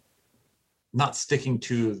 They're not sticking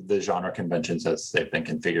to the genre conventions as they've been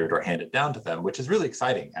configured or handed down to them, which is really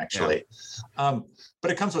exciting, actually. Yeah.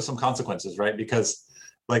 But it comes with some consequences, right? Because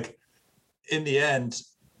like in the end,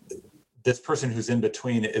 this person who's in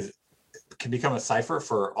between can become a cipher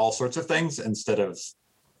for all sorts of things instead of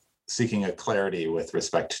seeking a clarity with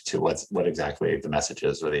respect to what exactly the message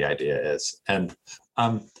is or the idea is. And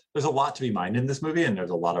there's a lot to be mined in this movie, and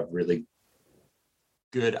there's a lot of really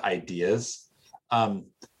good ideas.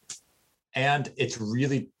 And it's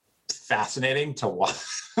really fascinating to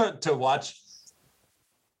watch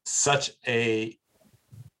such a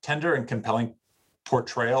tender and compelling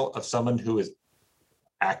portrayal of someone who is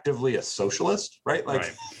actively a socialist, right? Like,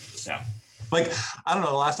 right. Yeah. Like, I don't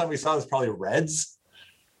know, the last time we saw this probably Reds,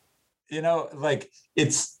 like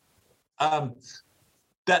it's,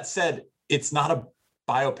 that said, it's not a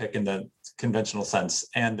biopic in the conventional sense.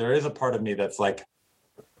 And there is a part of me that's like,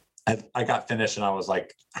 I got finished and I was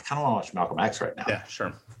like, I kind of want to watch Malcolm X right now. Yeah,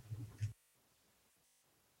 sure.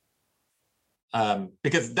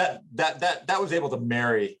 Because that was able to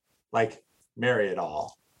marry it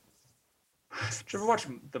all. Did you ever watch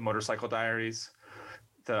The Motorcycle Diaries?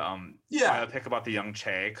 The biopic about the young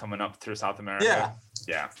Che coming up through South America.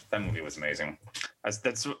 Yeah, that movie was amazing.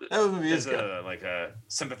 That movie is like a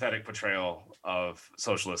sympathetic portrayal of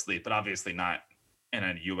socialist lead, but obviously not in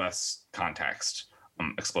a U.S. context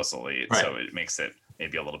explicitly. Right. So it makes it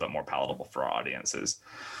maybe a little bit more palatable for our audiences.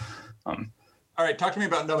 All right, talk to me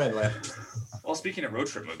about Nomadland. Well, speaking of road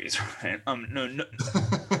trip movies, right?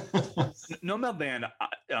 Nomadland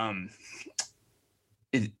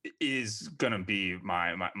is gonna be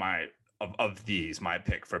my of these my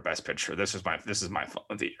pick for Best Picture. This is my film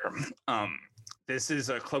of the year. this is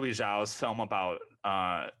a Chloe Zhao's film about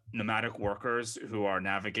nomadic workers who are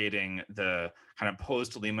navigating the kind of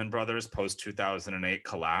post Lehman Brothers, post 2008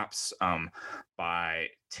 collapse by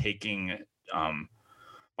taking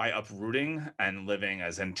by uprooting and living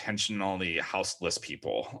as intentionally houseless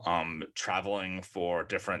people, traveling for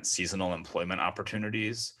different seasonal employment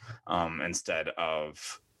opportunities instead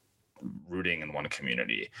of rooting in one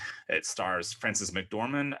community. It stars Frances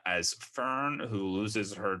McDormand as Fern, who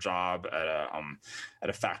loses her job at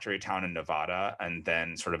a factory town in Nevada, and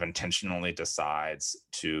then sort of intentionally decides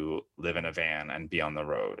to live in a van and be on the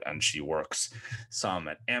road. And she works some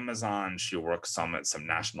at Amazon, she works some at some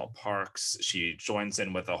national parks. She joins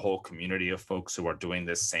in with a whole community of folks who are doing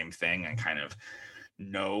this same thing and kind of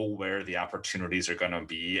know where the opportunities are going to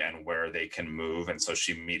be and where they can move. And so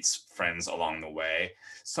she meets friends along the way,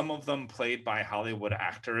 some of them played by Hollywood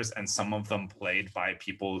actors and some of them played by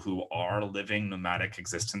people who are living nomadic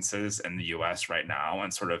existences in the US right now,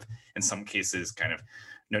 and sort of in some cases kind of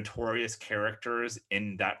notorious characters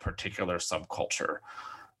in that particular subculture.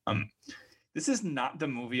 This is not the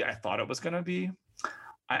movie I thought it was going to be.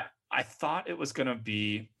 I thought it was going to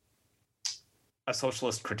be a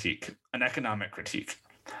socialist critique, an economic critique.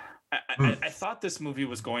 I thought this movie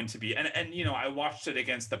was going to be, and you know, I watched it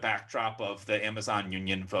against the backdrop of the Amazon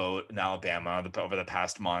union vote in Alabama over the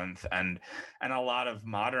past month, and a lot of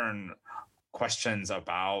modern questions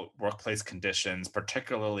about workplace conditions,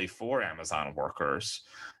 particularly for Amazon workers.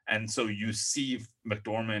 And so you see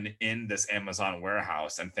McDormand in this Amazon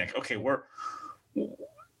warehouse and think, okay, we're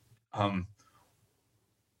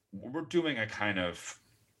doing a kind of,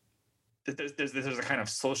 there's a kind of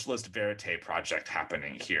socialist verite project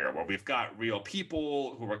happening here where we've got real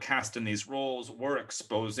people who were cast in these roles. We're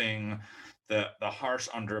exposing the harsh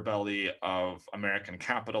underbelly of American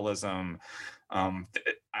capitalism.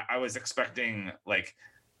 I was expecting like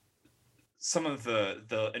some of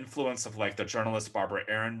the influence of like the journalist Barbara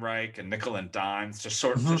Ehrenreich and Nickel and Dimes to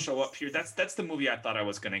show up here. That's the movie I thought I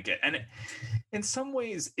was going to get, and in some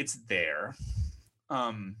ways it's there.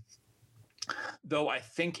 Though I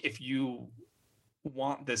think if you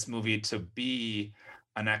want this movie to be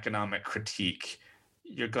an economic critique,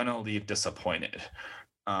 you're going to leave disappointed.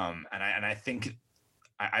 And I think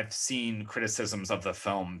I've seen criticisms of the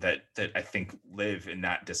film that I think live in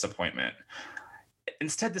that disappointment.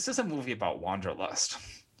 Instead, this is a movie about wanderlust.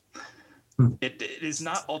 It is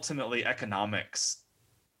not ultimately economics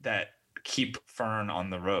that keep Fern on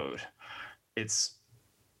the road. It's,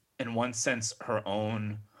 in one sense, her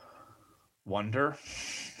own wonder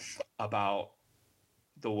about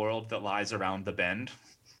the world that lies around the bend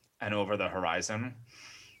and over the horizon.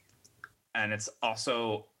 And it's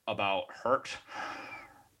also about hurt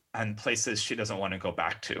and places she doesn't want to go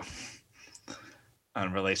back to,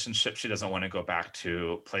 and relationships she doesn't want to go back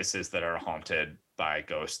to, places that are haunted by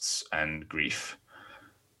ghosts and grief.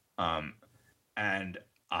 And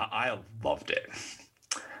I loved it.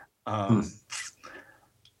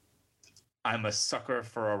 I'm a sucker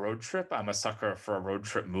for a road trip. I'm a sucker for a road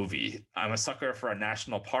trip movie. I'm a sucker for a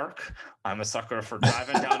national park. I'm a sucker for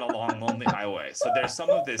driving down a long, lonely highway. So there's some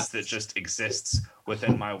of this that just exists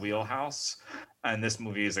within my wheelhouse, and this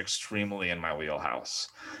movie is extremely in my wheelhouse.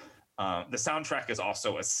 The soundtrack is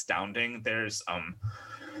also astounding. There's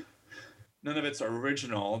none of it's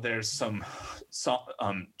original. There's some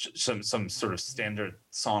sort of standard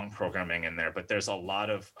song programming in there, but there's a lot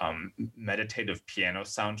of meditative piano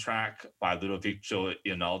soundtrack by Ludovico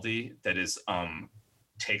Einaudi that is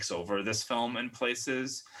takes over this film in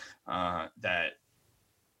places that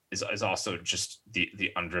is also just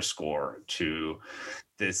the underscore to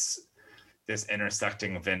this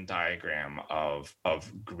intersecting Venn diagram of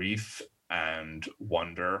grief and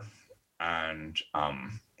wonder and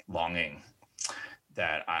longing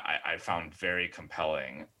that I found very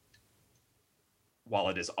compelling, while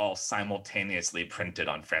it is all simultaneously printed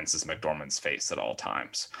on Frances McDormand's face at all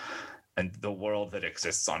times, and the world that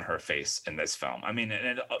exists on her face in this film. I mean,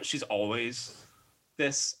 she's always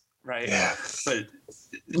this, right? Yeah,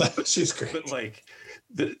 but she's great. But like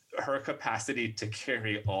her capacity to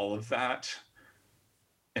carry all of that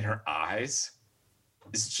in her eyes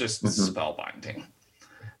is just spellbinding.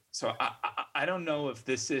 So I don't know if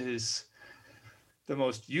this is the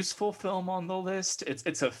most useful film on the list.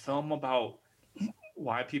 It's a film about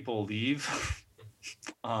why people leave.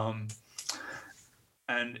 And,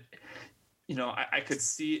 you know, I could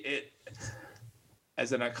see it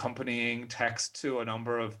as an accompanying text to a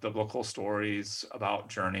number of biblical stories about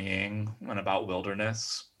journeying and about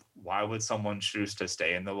wilderness. Why would someone choose to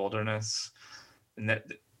stay in the wilderness? And that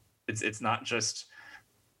it's not just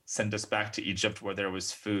send us back to Egypt where there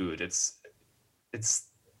was food. It's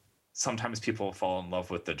sometimes people fall in love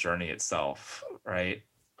with the journey itself, right?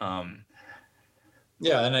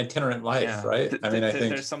 Yeah, an itinerant life, right? I mean, I think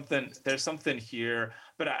there's something here,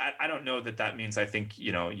 but I don't know that means, I think,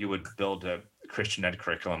 you would build a Christian ed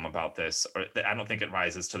curriculum about this, or I don't think it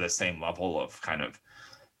rises to the same level of kind of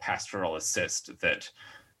pastoral assist that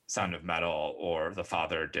Sound of Metal or The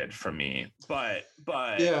Father did for me. But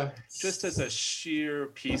yeah, just as a sheer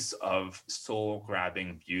piece of soul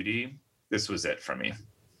grabbing beauty, this was it for me.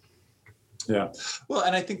 Yeah. Well,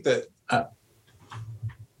 and I think that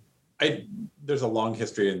there's a long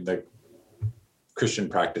history in the Christian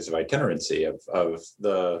practice of itinerancy, of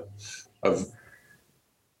the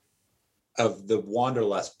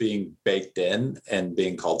wanderlust being baked in and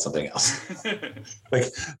being called something else. Like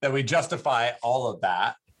that we justify all of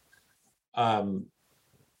that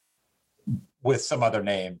with some other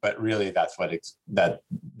name, but really that's that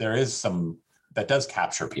there is some that does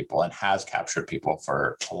capture people and has captured people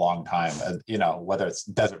for a long time. Whether it's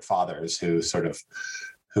Desert Fathers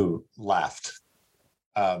who left,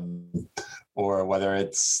 or whether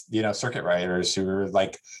it's circuit riders who are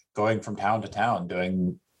like going from town to town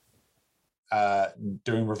doing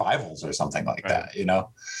revivals or something like that.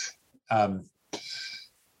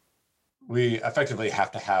 We effectively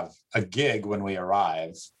have to have a gig when we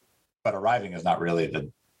arrive, but arriving is not really the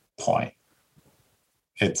point.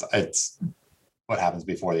 It's what happens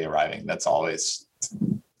before the arriving. That's always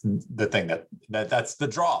the thing that's the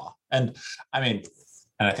draw. And I mean,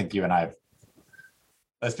 and I think you and I,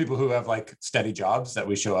 as people who have like steady jobs that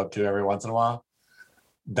we show up to every once in a while,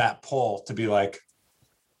 that pull to be like,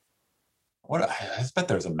 I bet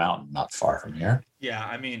there's a mountain not far from here. Yeah,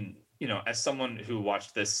 I mean, as someone who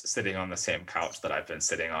watched this sitting on the same couch that I've been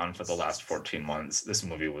sitting on for the last 14 months, this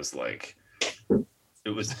movie was like, it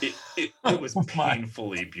was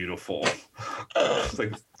painfully beautiful.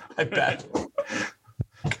 Like, I bet.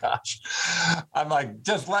 Gosh, I'm like,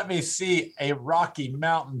 just let me see a Rocky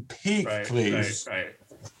Mountain peak, please. Right.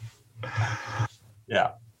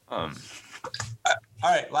 Yeah. All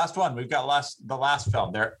right, last one. We've got the last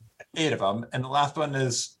film. There are 8 of them, and the last one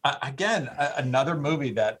is again another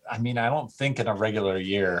movie that I don't think in a regular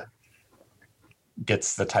year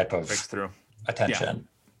gets the type of breakthrough attention.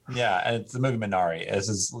 Yeah, and it's the movie Minari. This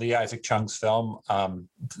is Lee Isaac Chung's film,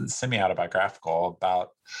 semi-autobiographical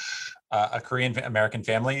about a Korean American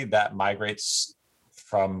family that migrates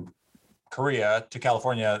from Korea to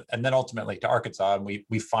California and then ultimately to Arkansas. And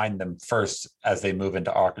we find them first as they move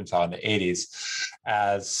into Arkansas in the 80s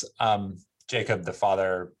as Jacob, the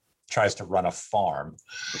father, tries to run a farm.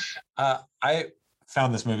 I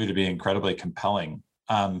found this movie to be incredibly compelling.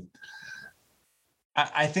 I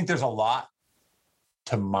think there's a lot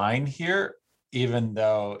to mine here, even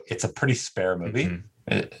though it's a pretty spare movie.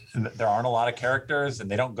 Mm-hmm. There aren't a lot of characters and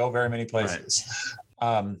they don't go very many places.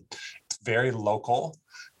 Right. It's very local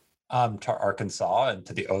to Arkansas and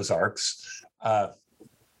to the Ozarks.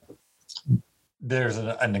 There's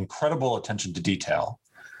an incredible attention to detail.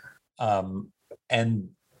 And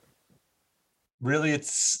really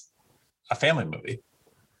it's a family movie.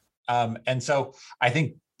 And so I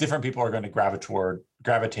think different people are going to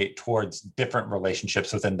gravitate towards different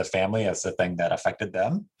relationships within the family as the thing that affected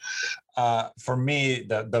them. For me,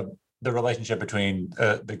 the relationship between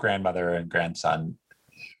the grandmother and grandson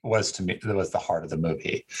was the heart of the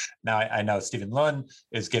movie. Now I know Stephen Lun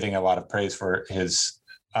is getting a lot of praise for his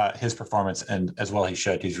performance, and as well he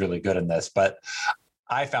should. He's really good in this, but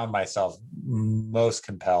I found myself most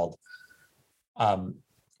compelled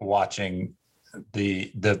watching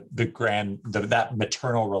that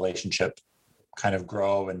maternal relationship kind of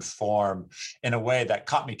grow and form in a way that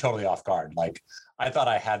caught me totally off guard. Like I thought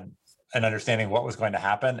I had an understanding of what was going to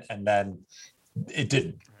happen, and then it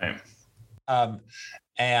didn't. Right.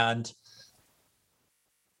 And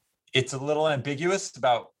it's a little ambiguous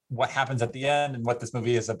about what happens at the end and what this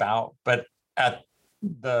movie is about, but at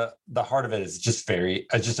the heart of it is just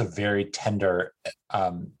a very tender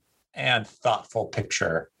and thoughtful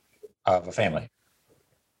picture of a family.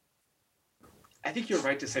 I think you're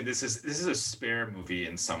right to say this is a spare movie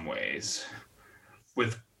in some ways,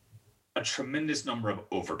 with a tremendous number of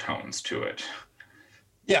overtones to it.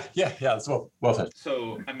 Yeah. That's well said.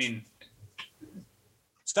 So, I mean,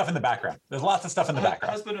 stuff in the background. There's lots of stuff in the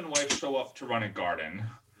background. Husband and wife show up to run a garden.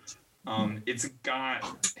 It's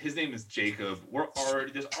got, his name is Jacob.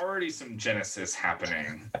 There's already some Genesis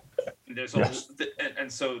happening.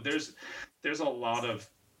 So there's a lot of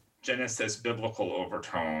Genesis biblical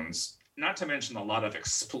overtones, not to mention a lot of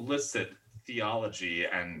explicit theology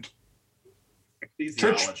and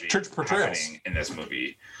ecclesiology church portrayals happening in this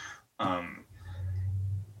movie.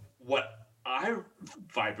 What I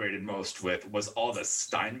vibrated most with was all the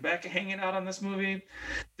Steinbeck hanging out on this movie.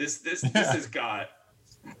 This has got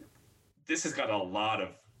a lot of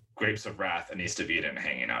Grapes of Wrath and East of Eden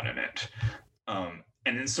hanging out in it, and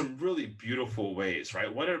in some really beautiful ways.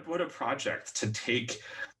 Right? What a project to take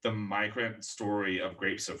the migrant story of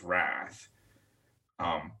Grapes of Wrath,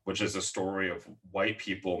 which is a story of white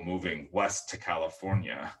people moving west to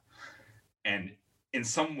California, and in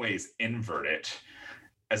some ways invert it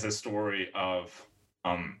as a story of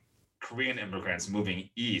Korean immigrants moving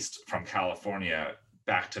east from California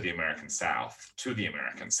back to the American South,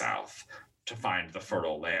 to find the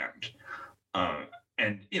fertile land.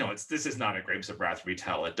 And this is not a Grapes of Wrath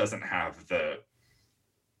retell. It doesn't have the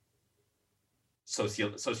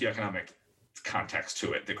socioeconomic context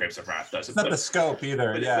to it that Grapes of Wrath does. It's not the scope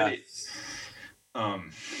either. But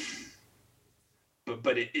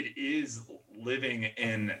it is living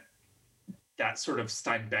in that sort of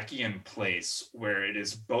Steinbeckian place where it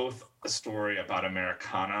is both a story about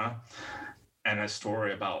Americana and a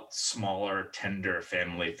story about smaller, tender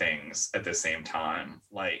family things at the same time,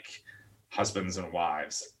 like husbands and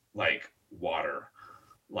wives, like water,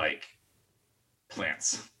 like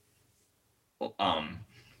plants,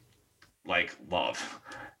 like love.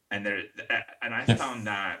 And I found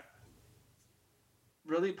that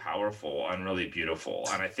really powerful and really beautiful.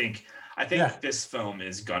 And I think this film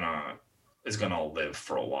is gonna live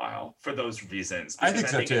for a while for those reasons. I think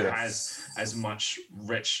so too. It has as much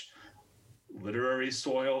rich literary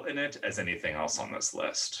soil in it as anything else on this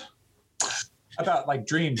list. About like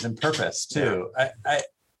dreams and purpose too. I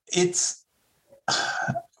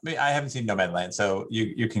haven't seen Nomadland, so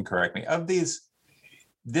you can correct me. Of these,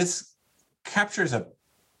 this captures a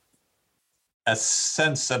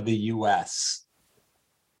sense of the US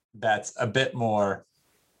that's a bit more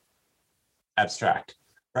abstract,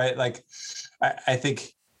 right? Like I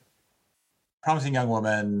think Promising Young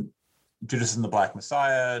Woman, Judas and the Black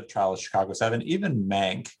Messiah, Trial of Chicago 7, even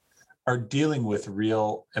Mank are dealing with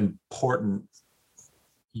real important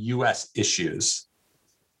US issues.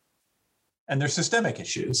 And they're systemic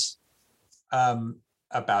issues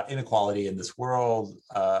about inequality in this world,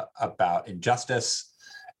 about injustice.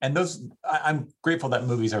 And those, I'm grateful that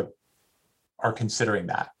movies are considering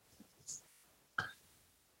that.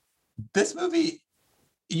 This movie,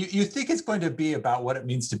 you think it's going to be about what it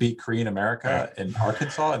means to be Korean America in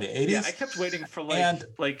Arkansas in the 80s? Yeah, I kept waiting for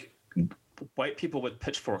like white people with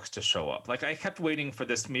pitchforks to show up. Like I kept waiting for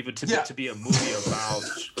this movie to be a movie about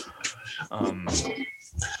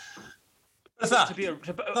it's not.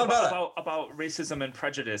 about racism and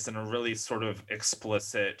prejudice in a really sort of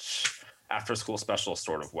explicit after school special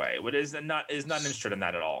sort of way. What is not interested in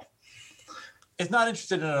that at all. It's not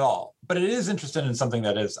interested in it at all, but it is interested in something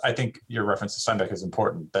that is, I think your reference to Steinbeck is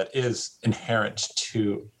important, that is inherent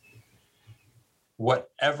to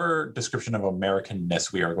whatever description of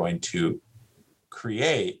Americanness we are going to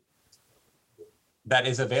create that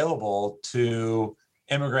is available to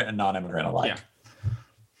immigrant and non-immigrant alike. Yeah.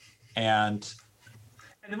 And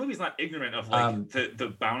the movie's not ignorant of like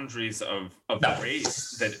the boundaries of the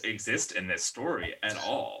race that exist in this story at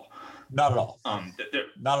all. Not at all.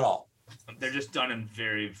 Not at all. They're just done in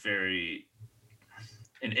very, very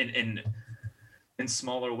in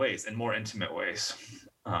smaller ways and more intimate ways,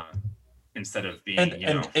 instead of being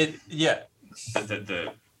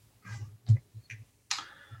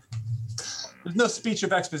there's no speech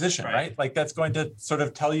of exposition, right? Like that's going to sort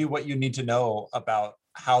of tell you what you need to know about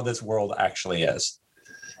how this world actually is.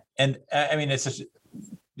 And I mean, it's just,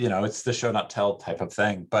 it's the show not tell type of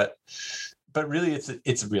thing, but really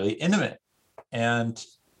it's really intimate. And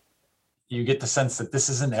you get the sense that this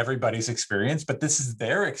isn't everybody's experience, but this is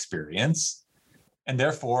their experience. And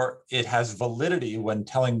therefore it has validity when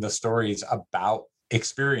telling the stories about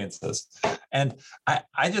experiences. And I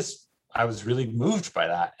was really moved by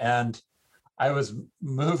that. And I was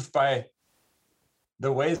moved by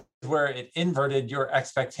the ways where it inverted your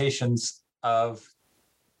expectations of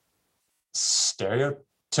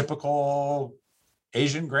stereotypical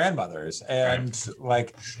Asian grandmothers and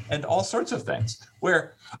and all sorts of things,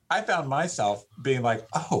 where I found myself being like,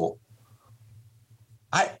 oh,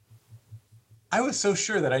 I was so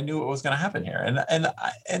sure that I knew what was going to happen here,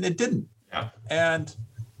 and it didn't. Yeah. And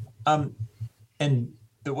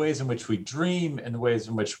the ways in which we dream and the ways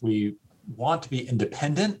in which we want to be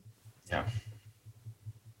independent. Yeah.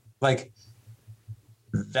 Like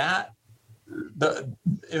that.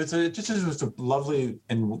 It was a lovely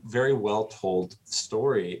and very well told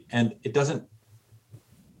story, and it doesn't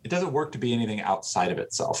work to be anything outside of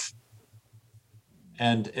itself.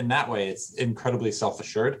 And in that way, it's incredibly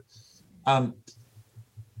self-assured.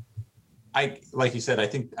 like you said, I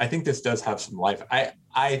think this does have some life.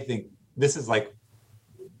 I think this is like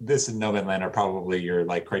this and No Man's Land are probably your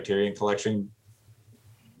like Criterion Collection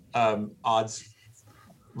odds,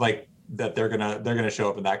 like that they're gonna show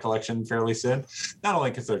up in that collection fairly soon. Not only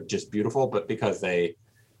because they're just beautiful, but because they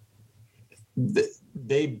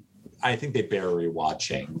I think they bear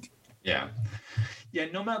rewatching. Yeah.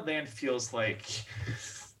 Nomadland feels like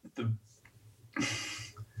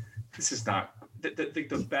this is not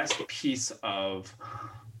the best piece of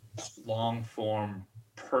long form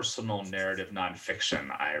personal narrative nonfiction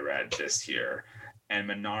I read this year, and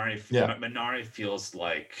Minari feels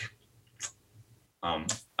like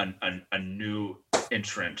a new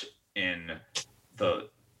entrant in the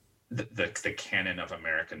canon of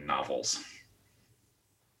American novels.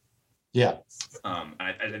 Yeah.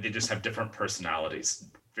 They just have different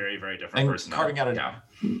personalities, very, very different personalities.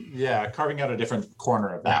 Carving out a different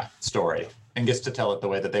corner of that story and gets to tell it the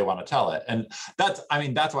way that they want to tell it. And that's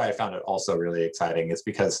why I found it also really exciting, is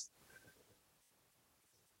because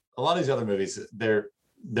a lot of these other movies, they're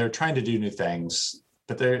trying to do new things,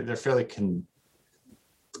 but they're fairly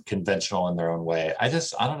conventional in their own way. I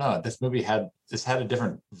don't know. This movie had a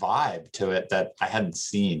different vibe to it that I hadn't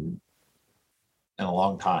seen in a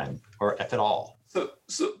long time, or if at all. So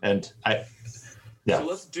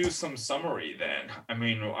let's do some summary then. I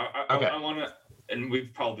mean, I want to, and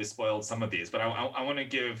we've probably spoiled some of these, but I want to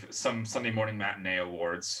give some Sunday morning matinee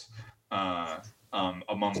awards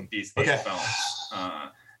among these films.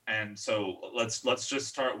 And so let's just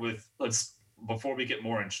start with before we get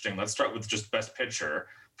more interesting, let's start with just Best Picture.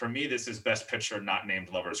 For me, this is Best Picture not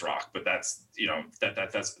named Lovers Rock, but that's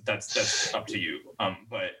that's up to you.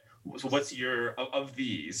 But so what's your of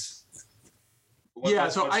these?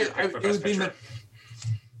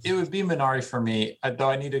 It would be Minari for me,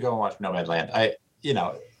 though I need to go and watch Nomadland.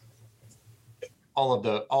 All of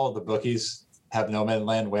the bookies have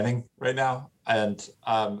Nomadland winning right now, and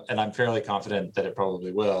I'm fairly confident that it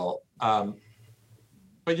probably will.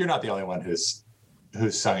 But you're not the only one who's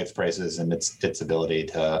sung its praises and its ability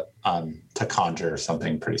to conjure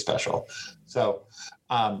something pretty special. So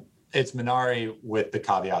it's Minari, with the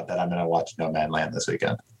caveat that I'm going to watch Nomadland this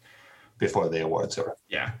weekend before the awards are.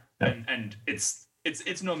 Yeah. And it's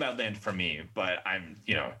Nomadland for me, but I'm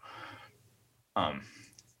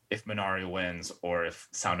if Minari wins, or if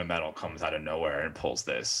Sound of Metal comes out of nowhere and pulls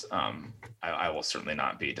this, I will certainly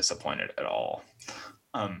not be disappointed at all.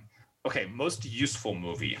 Okay, most useful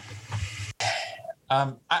movie.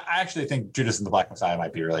 I actually think Judas and the Black Messiah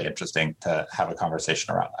might be really interesting to have a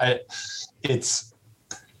conversation around. It's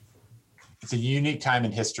a unique time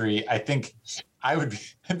in history. I think I'd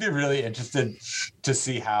be really interested to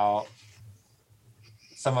see how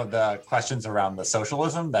some of the questions around the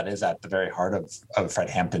socialism that is at the very heart of Fred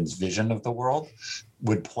Hampton's vision of the world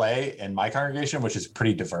would play in my congregation, which is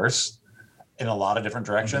pretty diverse in a lot of different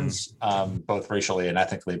directions, both racially and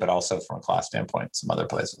ethnically, but also from a class standpoint, some other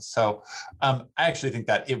places. So I actually think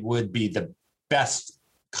that it would be the best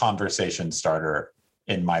conversation starter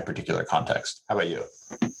in my particular context. How about you?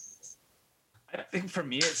 I think for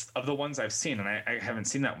me, it's of the ones I've seen, and I haven't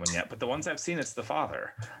seen that one yet, but the ones I've seen, it's The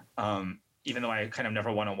Father. Even though I kind of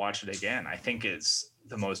never want to watch it again, I think it's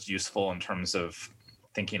the most useful in terms of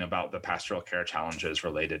thinking about the pastoral care challenges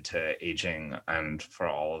related to aging, and for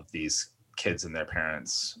all of these kids and their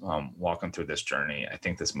parents walking through this journey. I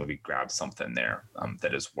think this movie grabs something there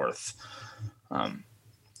that is worth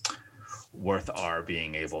our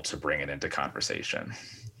being able to bring it into conversation.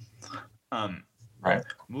 Right.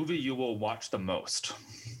 Movie you will watch the most.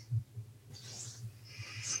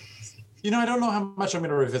 I don't know how much I'm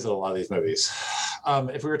going to revisit a lot of these movies.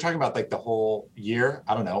 If we were talking about like the whole year,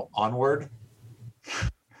 I don't know, Onward,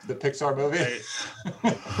 the Pixar movie,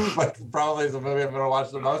 like probably is the movie I'm going to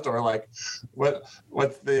watch the most. Or like,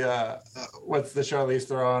 what's the Charlize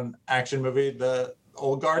Theron action movie, The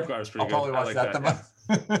Old Guard? I'll probably watch that the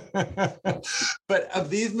most. But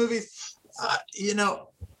of these movies,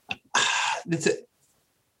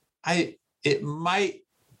 it might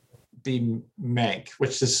be Mank,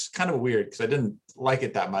 which is kind of weird because I didn't like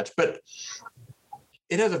it that much, but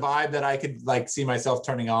it has a vibe that I could like see myself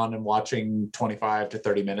turning on and watching 25 to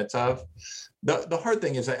 30 minutes of. The hard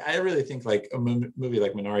thing is I really think like a movie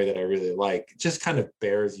like Minari that I really like just kind of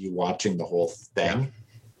bears you watching the whole thing. Yeah.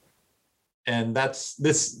 And that's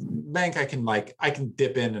this Mank. I can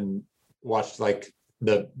dip in and watch like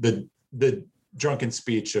the drunken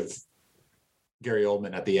speech of Gary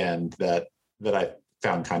Oldman at the end that I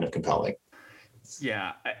found kind of compelling.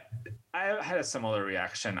 Yeah, I had a similar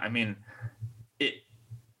reaction. I mean,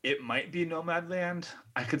 it might be Nomadland.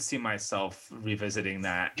 I could see myself revisiting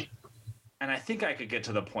that and I think I could get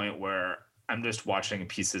to the point where I'm just watching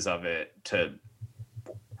pieces of it to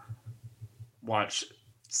watch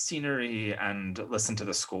scenery and listen to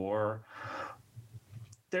the score.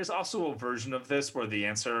 There's also a version of this where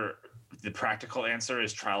the practical answer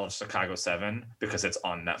is Trial of Chicago 7 because it's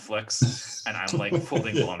on Netflix and I'm like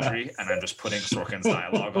folding laundry and I'm just putting Sorkin's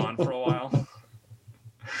dialogue on for a while.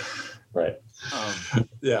 Right.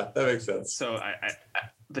 Yeah, that makes sense. So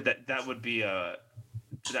but that would be that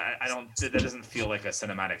doesn't feel like a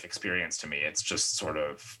cinematic experience to me. It's just sort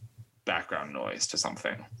of background noise to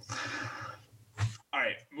something. All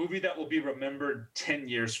right, movie that will be remembered 10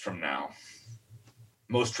 years from now.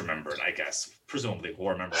 Most remembered, I guess. Presumably, we'll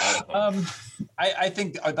remember all of them. I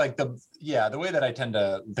think like the way that I tend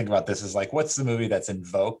to think about this is like, what's the movie that's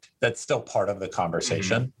invoked that's still part of the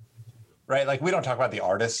conversation, right? Like we don't talk about the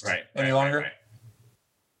artist any longer.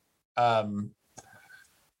 I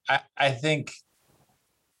think,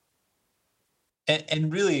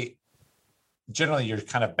 and really, generally, you're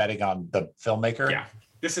kind of betting on the filmmaker. Yeah,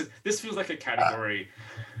 this feels like a category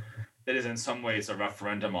that is in some ways a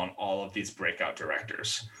referendum on all of these breakout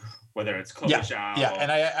directors, whether it's Chloe Zhao,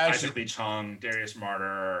 and Isaac Lee Chung, Darius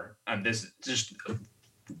Marder, and this just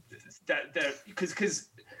that because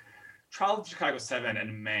Trial of Chicago 7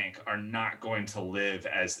 and Mank are not going to live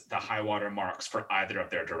as the high water marks for either of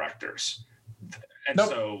their directors. And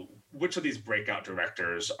so which of these breakout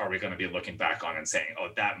directors are we going to be looking back on and saying, oh,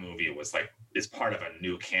 that movie is part of a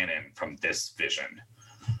new canon from this vision?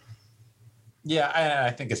 Yeah,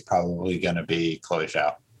 I think it's probably going to be Chloe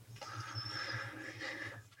Zhao.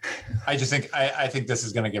 I just think I think this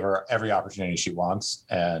is going to give her every opportunity she wants,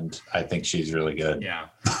 and I think she's really good. Yeah,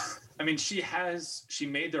 I mean, she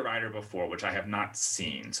made The Rider before, which I have not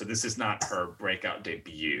seen, so this is not her breakout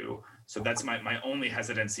debut. So that's my only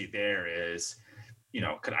hesitancy there is,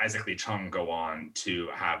 could Isaac Lee Chung go on to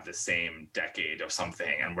have the same decade of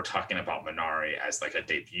something? And we're talking about Minari as like a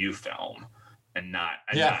debut film, and not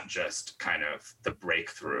just kind of the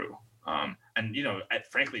breakthrough. And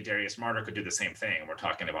frankly, Darius Marder could do the same thing. We're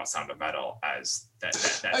talking about Sound of Metal as that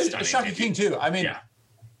stunning Shocking King too. I mean,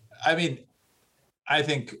 I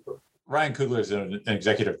think Ryan Coogler is an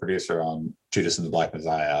executive producer on Judas and the Black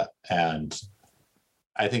Messiah, and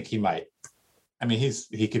I think he might. I mean,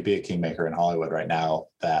 he could be a kingmaker in Hollywood right now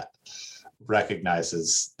that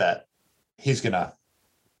recognizes that he's gonna.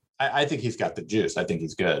 I think he's got the juice. I think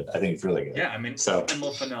he's good. I think he's really good. Yeah, I mean, so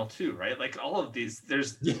Emil Fennell too, right? Like all of these,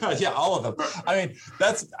 there's all of them. I mean,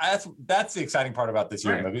 that's the exciting part about this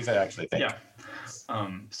year of movies. I actually think. Yeah.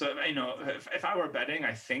 So if I were betting,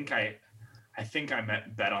 I think I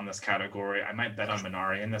might bet on this category. I might bet on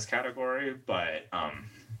Minari in this category, but I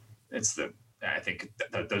think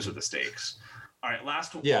those are the stakes. All right,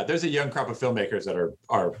 last one. Yeah, there's a young crop of filmmakers that are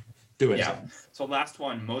doing something. So last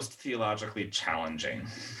one, most theologically challenging.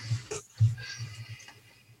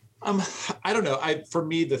 I don't know. For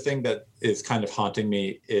me, the thing that is kind of haunting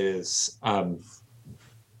me is the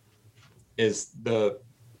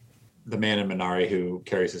man in Minari who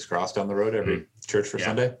carries his cross down the road every church for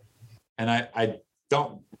Sunday. And I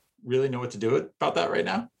don't really know what to do about that right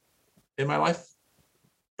now in my life.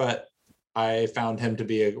 But I found him to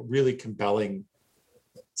be a really compelling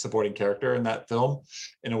supporting character in that film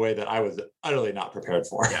in a way that I was utterly not prepared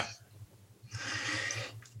for. Yeah.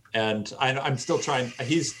 And I'm still trying.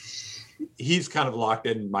 He's kind of locked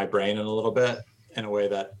in my brain in a little bit in a way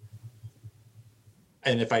that,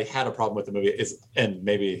 and if I had a problem with the movie, and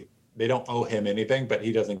maybe they don't owe him anything, but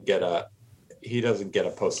he doesn't get a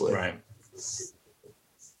post-lit. Right.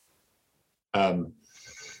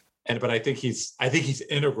 But I think he's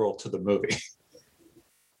integral to the movie.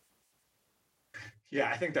 Yeah,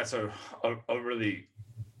 I think that's a really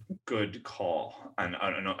good call and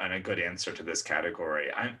a good answer to this category.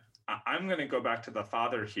 I'm going to go back to The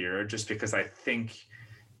Father here, just because I think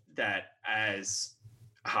that as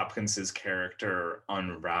Hopkins's character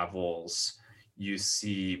unravels, you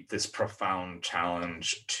see this profound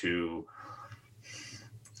challenge to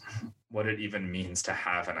what it even means to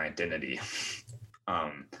have an identity.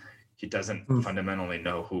 He doesn't fundamentally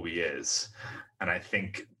know who he is, and I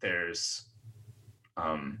think there's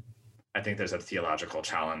a theological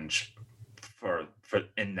challenge for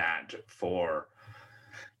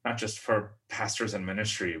not just for pastors and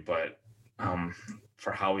ministry, but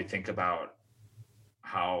for how we think about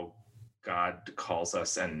how God calls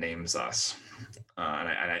us and names us.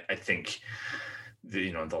 And I think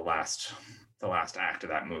the last act of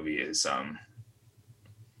that movie is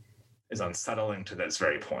unsettling to this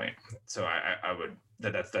very point. So I would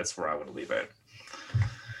that's where I would leave it.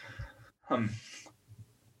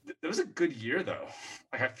 It was a good year though.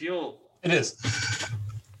 Like I feel it is.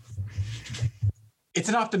 it's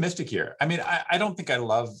an optimistic year. I mean, I don't think I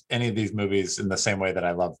love any of these movies in the same way that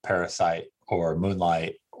I love Parasite or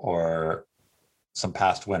Moonlight or some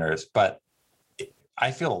past winners, but I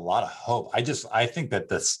feel a lot of hope. I think that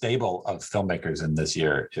the stable of filmmakers in this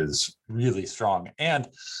year is really strong. And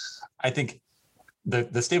I think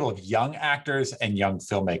the stable of young actors and young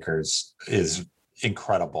filmmakers is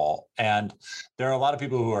incredible. And there are a lot of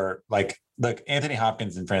people who are like Anthony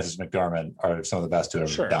Hopkins and Frances McDormand are some of the best who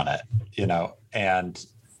have ever done it, and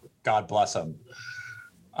God bless them.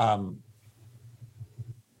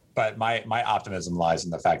 But my optimism lies in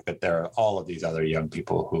the fact that there are all of these other young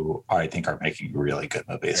people who I think are making really good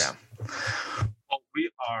movies. Yeah. Well, we're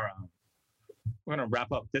going to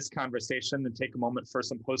wrap up this conversation and take a moment for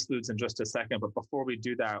some postludes in just a second. But before we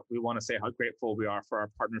do that, we want to say how grateful we are for our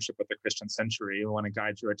partnership with the Christian Century. We want to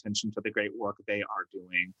guide your attention to the great work they are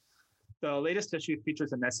doing. The latest issue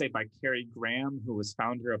features an essay by Carrie Graham, who was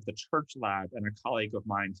founder of the Church Lab and a colleague of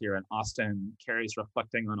mine here in Austin. Carrie's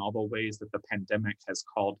reflecting on all the ways that the pandemic has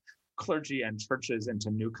called clergy and churches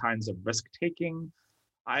into new kinds of risk-taking.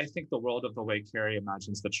 I think the world of the way Carrie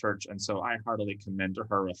imagines the church, and so I heartily commend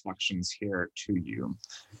her reflections here to you.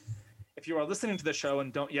 If you are listening to the show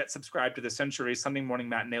and don't yet subscribe to The Century, Sunday Morning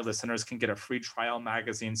Matinee listeners can get a free trial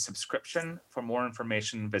magazine subscription. For more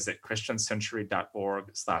information, visit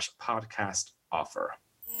christiancentury.org/podcast offer.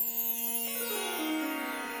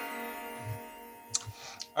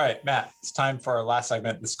 All right, Matt, it's time for our last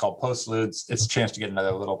segment. This is called Postludes. It's a chance to get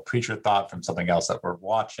another little preacher thought from something else that we're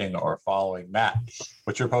watching or following. Matt,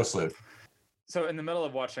 what's your postlude? So in the middle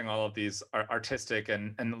of watching all of these artistic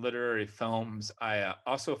and literary films, I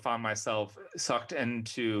also found myself sucked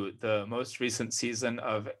into the most recent season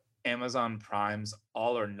of Amazon Prime's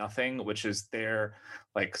All or Nothing, which is their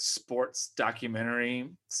like sports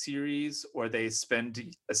documentary series where they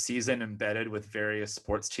spend a season embedded with various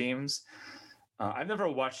sports teams. I've never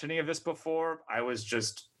watched any of this before.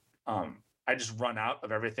 I just run out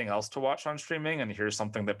of everything else to watch on streaming, and here's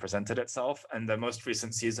something that presented itself. And the most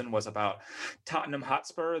recent season was about Tottenham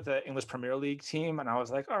Hotspur, the English Premier League team. And I was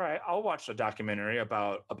like, all right, I'll watch a documentary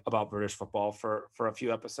about British football for a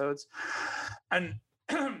few episodes. And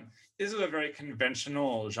this is a very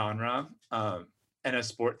conventional genre and a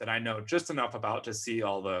sport that I know just enough about to see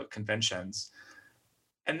all the conventions.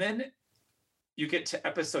 And then you get to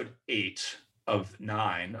episode 8 of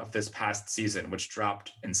 9 of this past season, which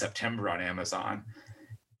dropped in September on Amazon,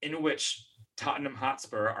 in which Tottenham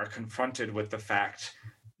Hotspur are confronted with the fact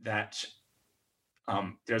that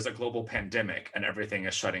there's a global pandemic and everything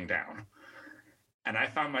is shutting down. And I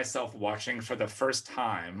found myself watching for the first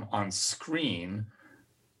time on screen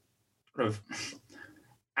sort of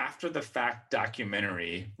after the fact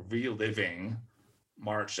documentary reliving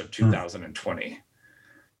March of 2020.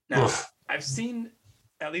 Now, I've seen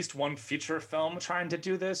at least one feature film trying to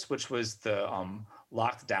do this, which was the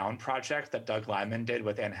Lockdown project that Doug Liman did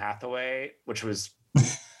with Anne Hathaway, which was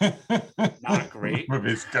not great.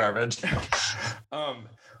 Movie's garbage.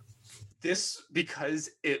 This,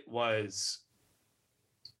 because it was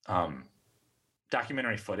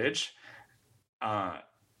documentary footage,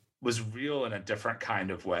 was real in a different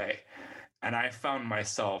kind of way. And I found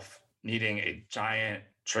myself needing a giant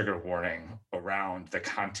trigger warning around the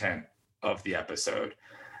content of the episode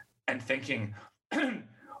and thinking,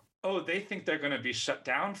 oh, they think they're going to be shut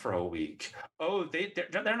down for a week. Oh,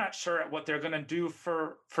 they're not sure what they're going to do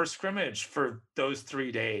for scrimmage for those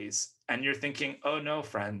 3 days. And you're thinking, oh no,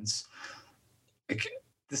 friends,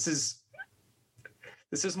 this is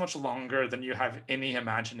much longer than you have any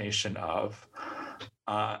imagination of.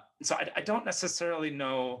 So I don't necessarily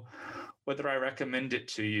know whether I recommend it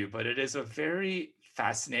to you, but it is a very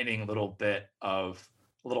fascinating little bit of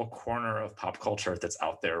a little corner of pop culture that's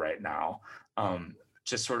out there right now.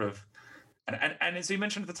 Just sort of, and as you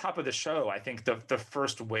mentioned at the top of the show, I think the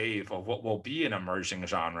first wave of what will be an emerging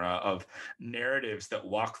genre of narratives that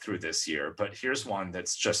walk through this year. But here's one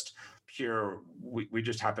that's just pure. We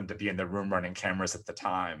just happened to be in the room running cameras at the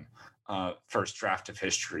time. First draft of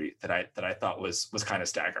history that I thought was kind of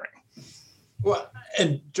staggering. Well,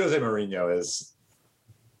 and Jose Mourinho is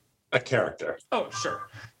a character. Oh, sure.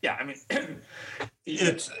 Yeah, I mean,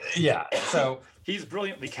 So he's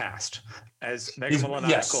brilliantly cast as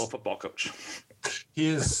megalomaniacal football coach. He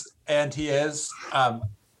is.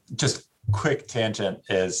 Just quick tangent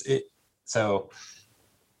is it. So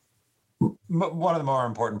one of the more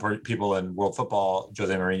important people in world football,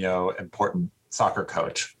 Jose Mourinho, important soccer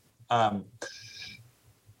coach.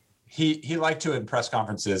 He liked to in press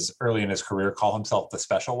conferences early in his career call himself the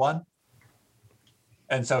special one.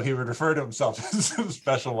 And so he would refer to himself as the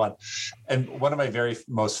special one. And one of my very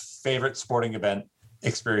most favorite sporting event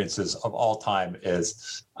experiences of all time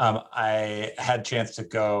is I had a chance to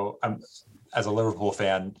go as a Liverpool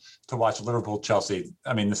fan to watch Liverpool Chelsea.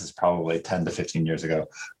 I mean, this is probably 10 to 15 years ago.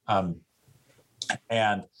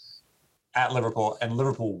 And at Liverpool, and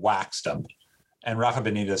Liverpool waxed them. And Rafa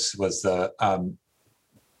Benitez was the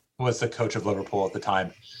coach of Liverpool at the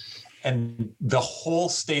time. And the whole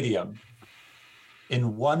stadium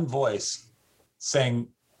in one voice sang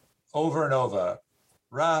over and over,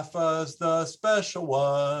 Rafa's the special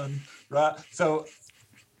one. So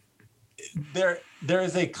there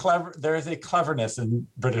is a cleverness in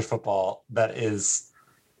British football that is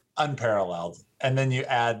unparalleled. And then you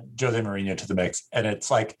add Jose Mourinho to the mix, and it's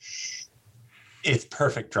like, it's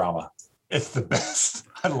perfect drama. It's the best.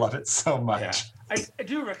 I love it so much. Yeah. I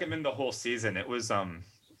do recommend the whole season. It was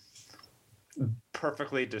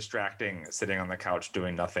perfectly distracting sitting on the couch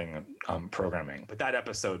doing nothing programming. But that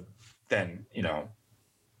episode then,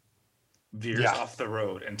 veers off the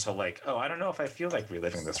road into like, oh, I don't know if I feel like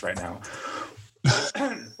reliving this right now.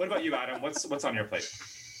 What about you, Adam? What's on your plate?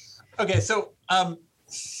 Okay, so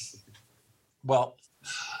well,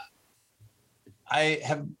 I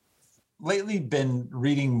have lately been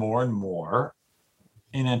reading more and more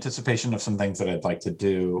in anticipation of some things that I'd like to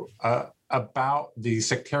do about the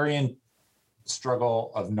sectarian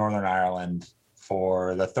struggle of Northern Ireland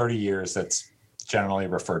for the 30 years that's generally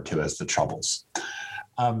referred to as the Troubles.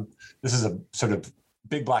 This is a sort of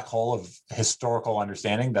big black hole of historical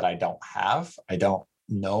understanding that I don't have. I don't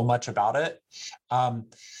know much about it.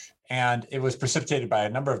 And it was precipitated by a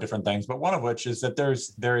number of different things, but one of which is that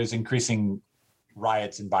there is increasing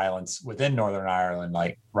riots and violence within Northern Ireland,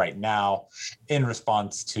 like right now, in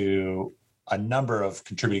response to a number of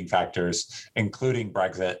contributing factors, including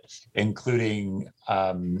Brexit, including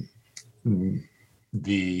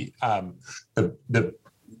the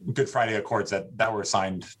Good Friday Accords that were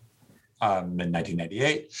signed in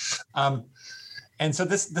 1998. And so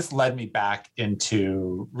this led me back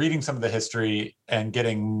into reading some of the history and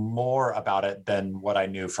getting more about it than what I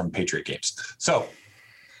knew from Patriot Games. So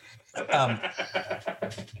it's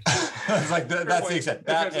like that's the extent.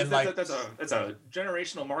 That's a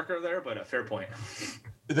generational marker there, but a fair point.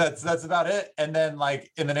 That's about it. And then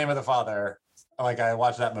like In the Name of the Father, like I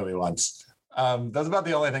watched that movie once. Those are about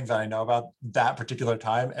the only things that I know about that particular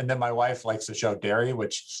time. And then my wife likes the show Derry,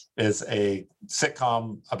 which is a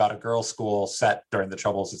sitcom about a girls' school set during the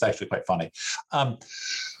Troubles. It's actually quite funny.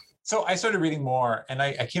 So I started reading more, and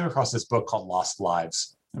I came across this book called Lost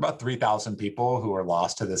Lives. About 3,000 people who were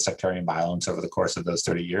lost to this sectarian violence over the course of those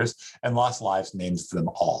 30 years, and Lost Lives names them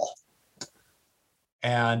all.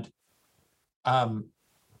 And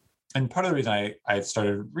part of the reason I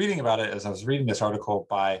started reading about it is I was reading this article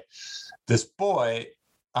by this boy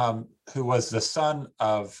who was the son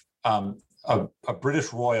of a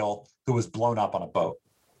British royal who was blown up on a boat.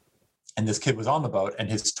 And this kid was on the boat, and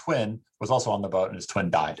his twin was also on the boat, and his twin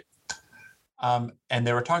died. And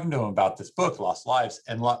they were talking to him about this book, Lost Lives.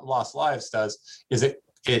 And Lost Lives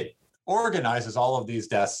it organizes all of these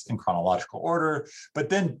deaths in chronological order, but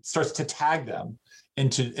then starts to tag them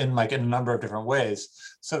in a number of different ways,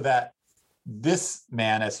 so that this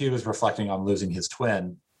man, as he was reflecting on losing his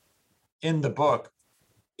twin, in the book,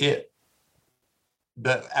 as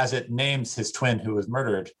it names his twin who was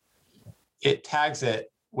murdered, it tags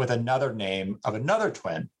it with another name of another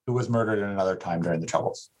twin who was murdered at another time during the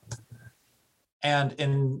Troubles. And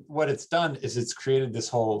in what it's done is it's created this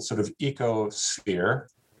whole sort of ecosphere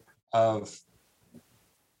of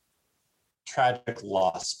tragic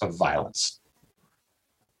loss of violence,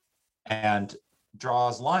 and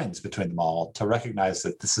draws lines between them all to recognize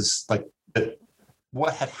that this is like that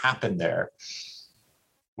what had happened there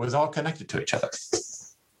was all connected to each other.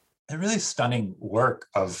 A really stunning work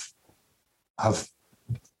of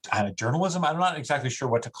kind of journalism. I'm not exactly sure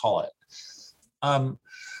what to call it.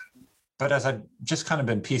 But as I've just kind of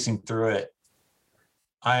been piecing through it,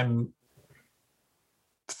 I'm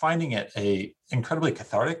finding it a incredibly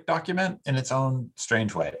cathartic document in its own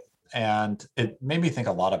strange way. And it made me think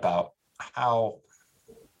a lot about how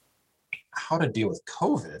to deal with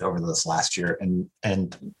COVID over this last year and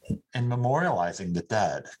memorializing the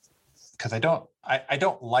dead. Because I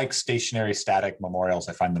don't like stationary, static memorials.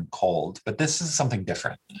 I find them cold, but this is something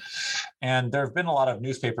different. And there have been a lot of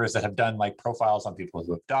newspapers that have done like profiles on people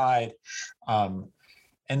who have died. And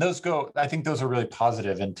I think those are really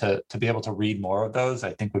positive. And to be able to read more of those,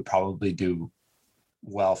 I think would probably do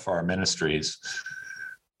well for our ministries.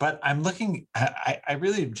 But I'm looking, I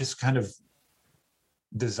really just kind of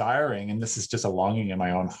desiring, and this is just a longing in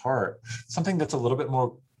my own heart, something that's a little bit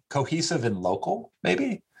more cohesive and local,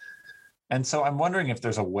 maybe. And so I'm wondering if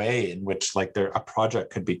there's a way in which like a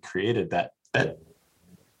project could be created that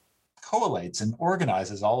collates and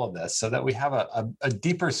organizes all of this so that we have a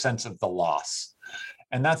deeper sense of the loss.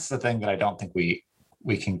 And that's the thing that I don't think we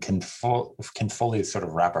can fully sort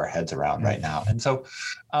of wrap our heads around right now. And so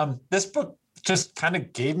this book just kind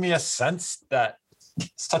of gave me a sense that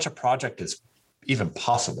such a project is even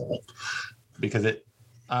possible, because it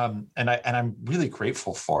and I'm really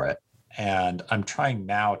grateful for it. And I'm trying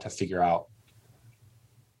now to figure out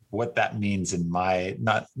what that means in my,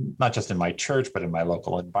 not just in my church, but in my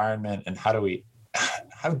local environment. And how do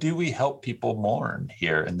we help people mourn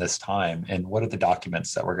here in this time? And what are the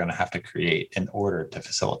documents that we're going to have to create in order to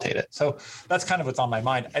facilitate it? So that's kind of what's on my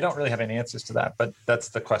mind. I don't really have any answers to that, but that's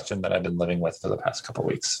the question that I've been living with for the past couple of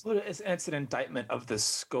weeks. Well, it's an indictment of the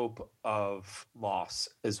scope of loss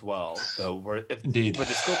as well, though, where the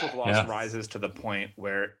scope of loss rises to the point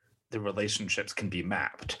where the relationships can be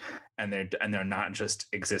mapped, and they're not just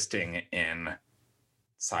existing in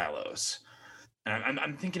silos. And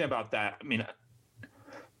I'm thinking about that. I mean,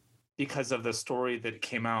 because of the story that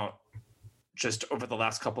came out just over the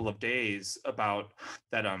last couple of days about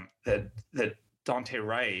that Dante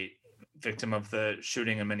Wright, victim of the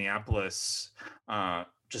shooting in Minneapolis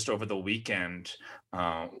just over the weekend,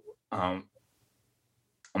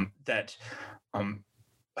 that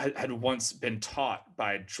had once been taught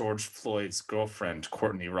by George Floyd's girlfriend,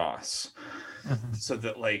 Courtney Ross. Mm-hmm. So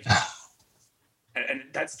that and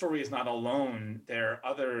that story is not alone. There are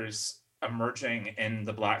others emerging in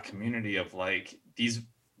the Black community of these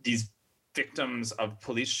victims of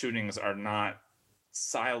police shootings are not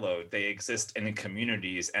siloed. They exist in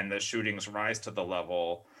communities, and the shootings rise to the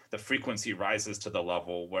level, the frequency rises to the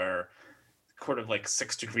level where, sort of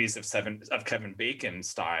 6 degrees of Kevin Bacon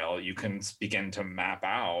style, you can begin to map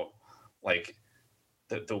out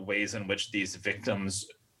the ways in which these victims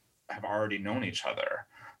have already known each other,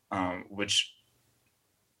 which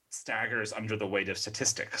staggers under the weight of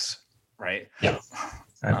statistics, right? Yeah.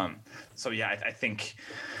 So yeah, I think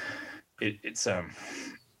it's an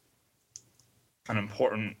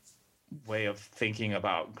important way of thinking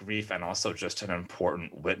about grief, and also just an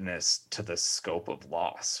important witness to the scope of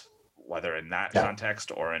loss, whether in that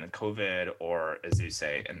context or in COVID, or, as you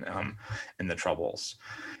say, in the Troubles.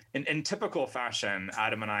 In typical fashion,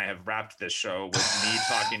 Adam and I have wrapped this show with me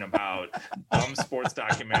talking about dumb sports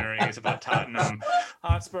documentaries about Tottenham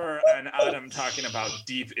Hotspur, and Adam talking about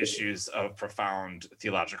deep issues of profound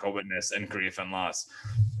theological witness and grief and loss.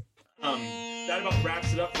 That about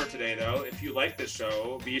wraps it up for today, though. If you like this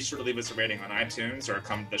show, be sure to leave us a rating on iTunes, or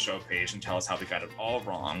come to the show page and tell us how we got it all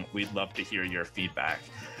wrong. We'd love to hear your feedback.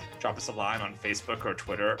 Drop us a line on Facebook or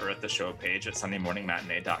Twitter, or at the show page at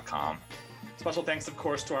sundaymorningmatinee.com. Special thanks, of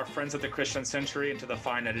course, to our friends at the Christian Century and to the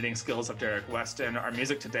fine editing skills of Derek Weston. Our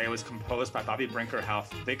music today was composed by Bobby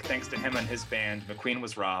Brinkerhoff. Big thanks to him and his band. McQueen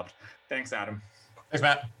Was Robbed. Thanks, Adam. Thanks,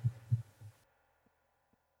 Matt.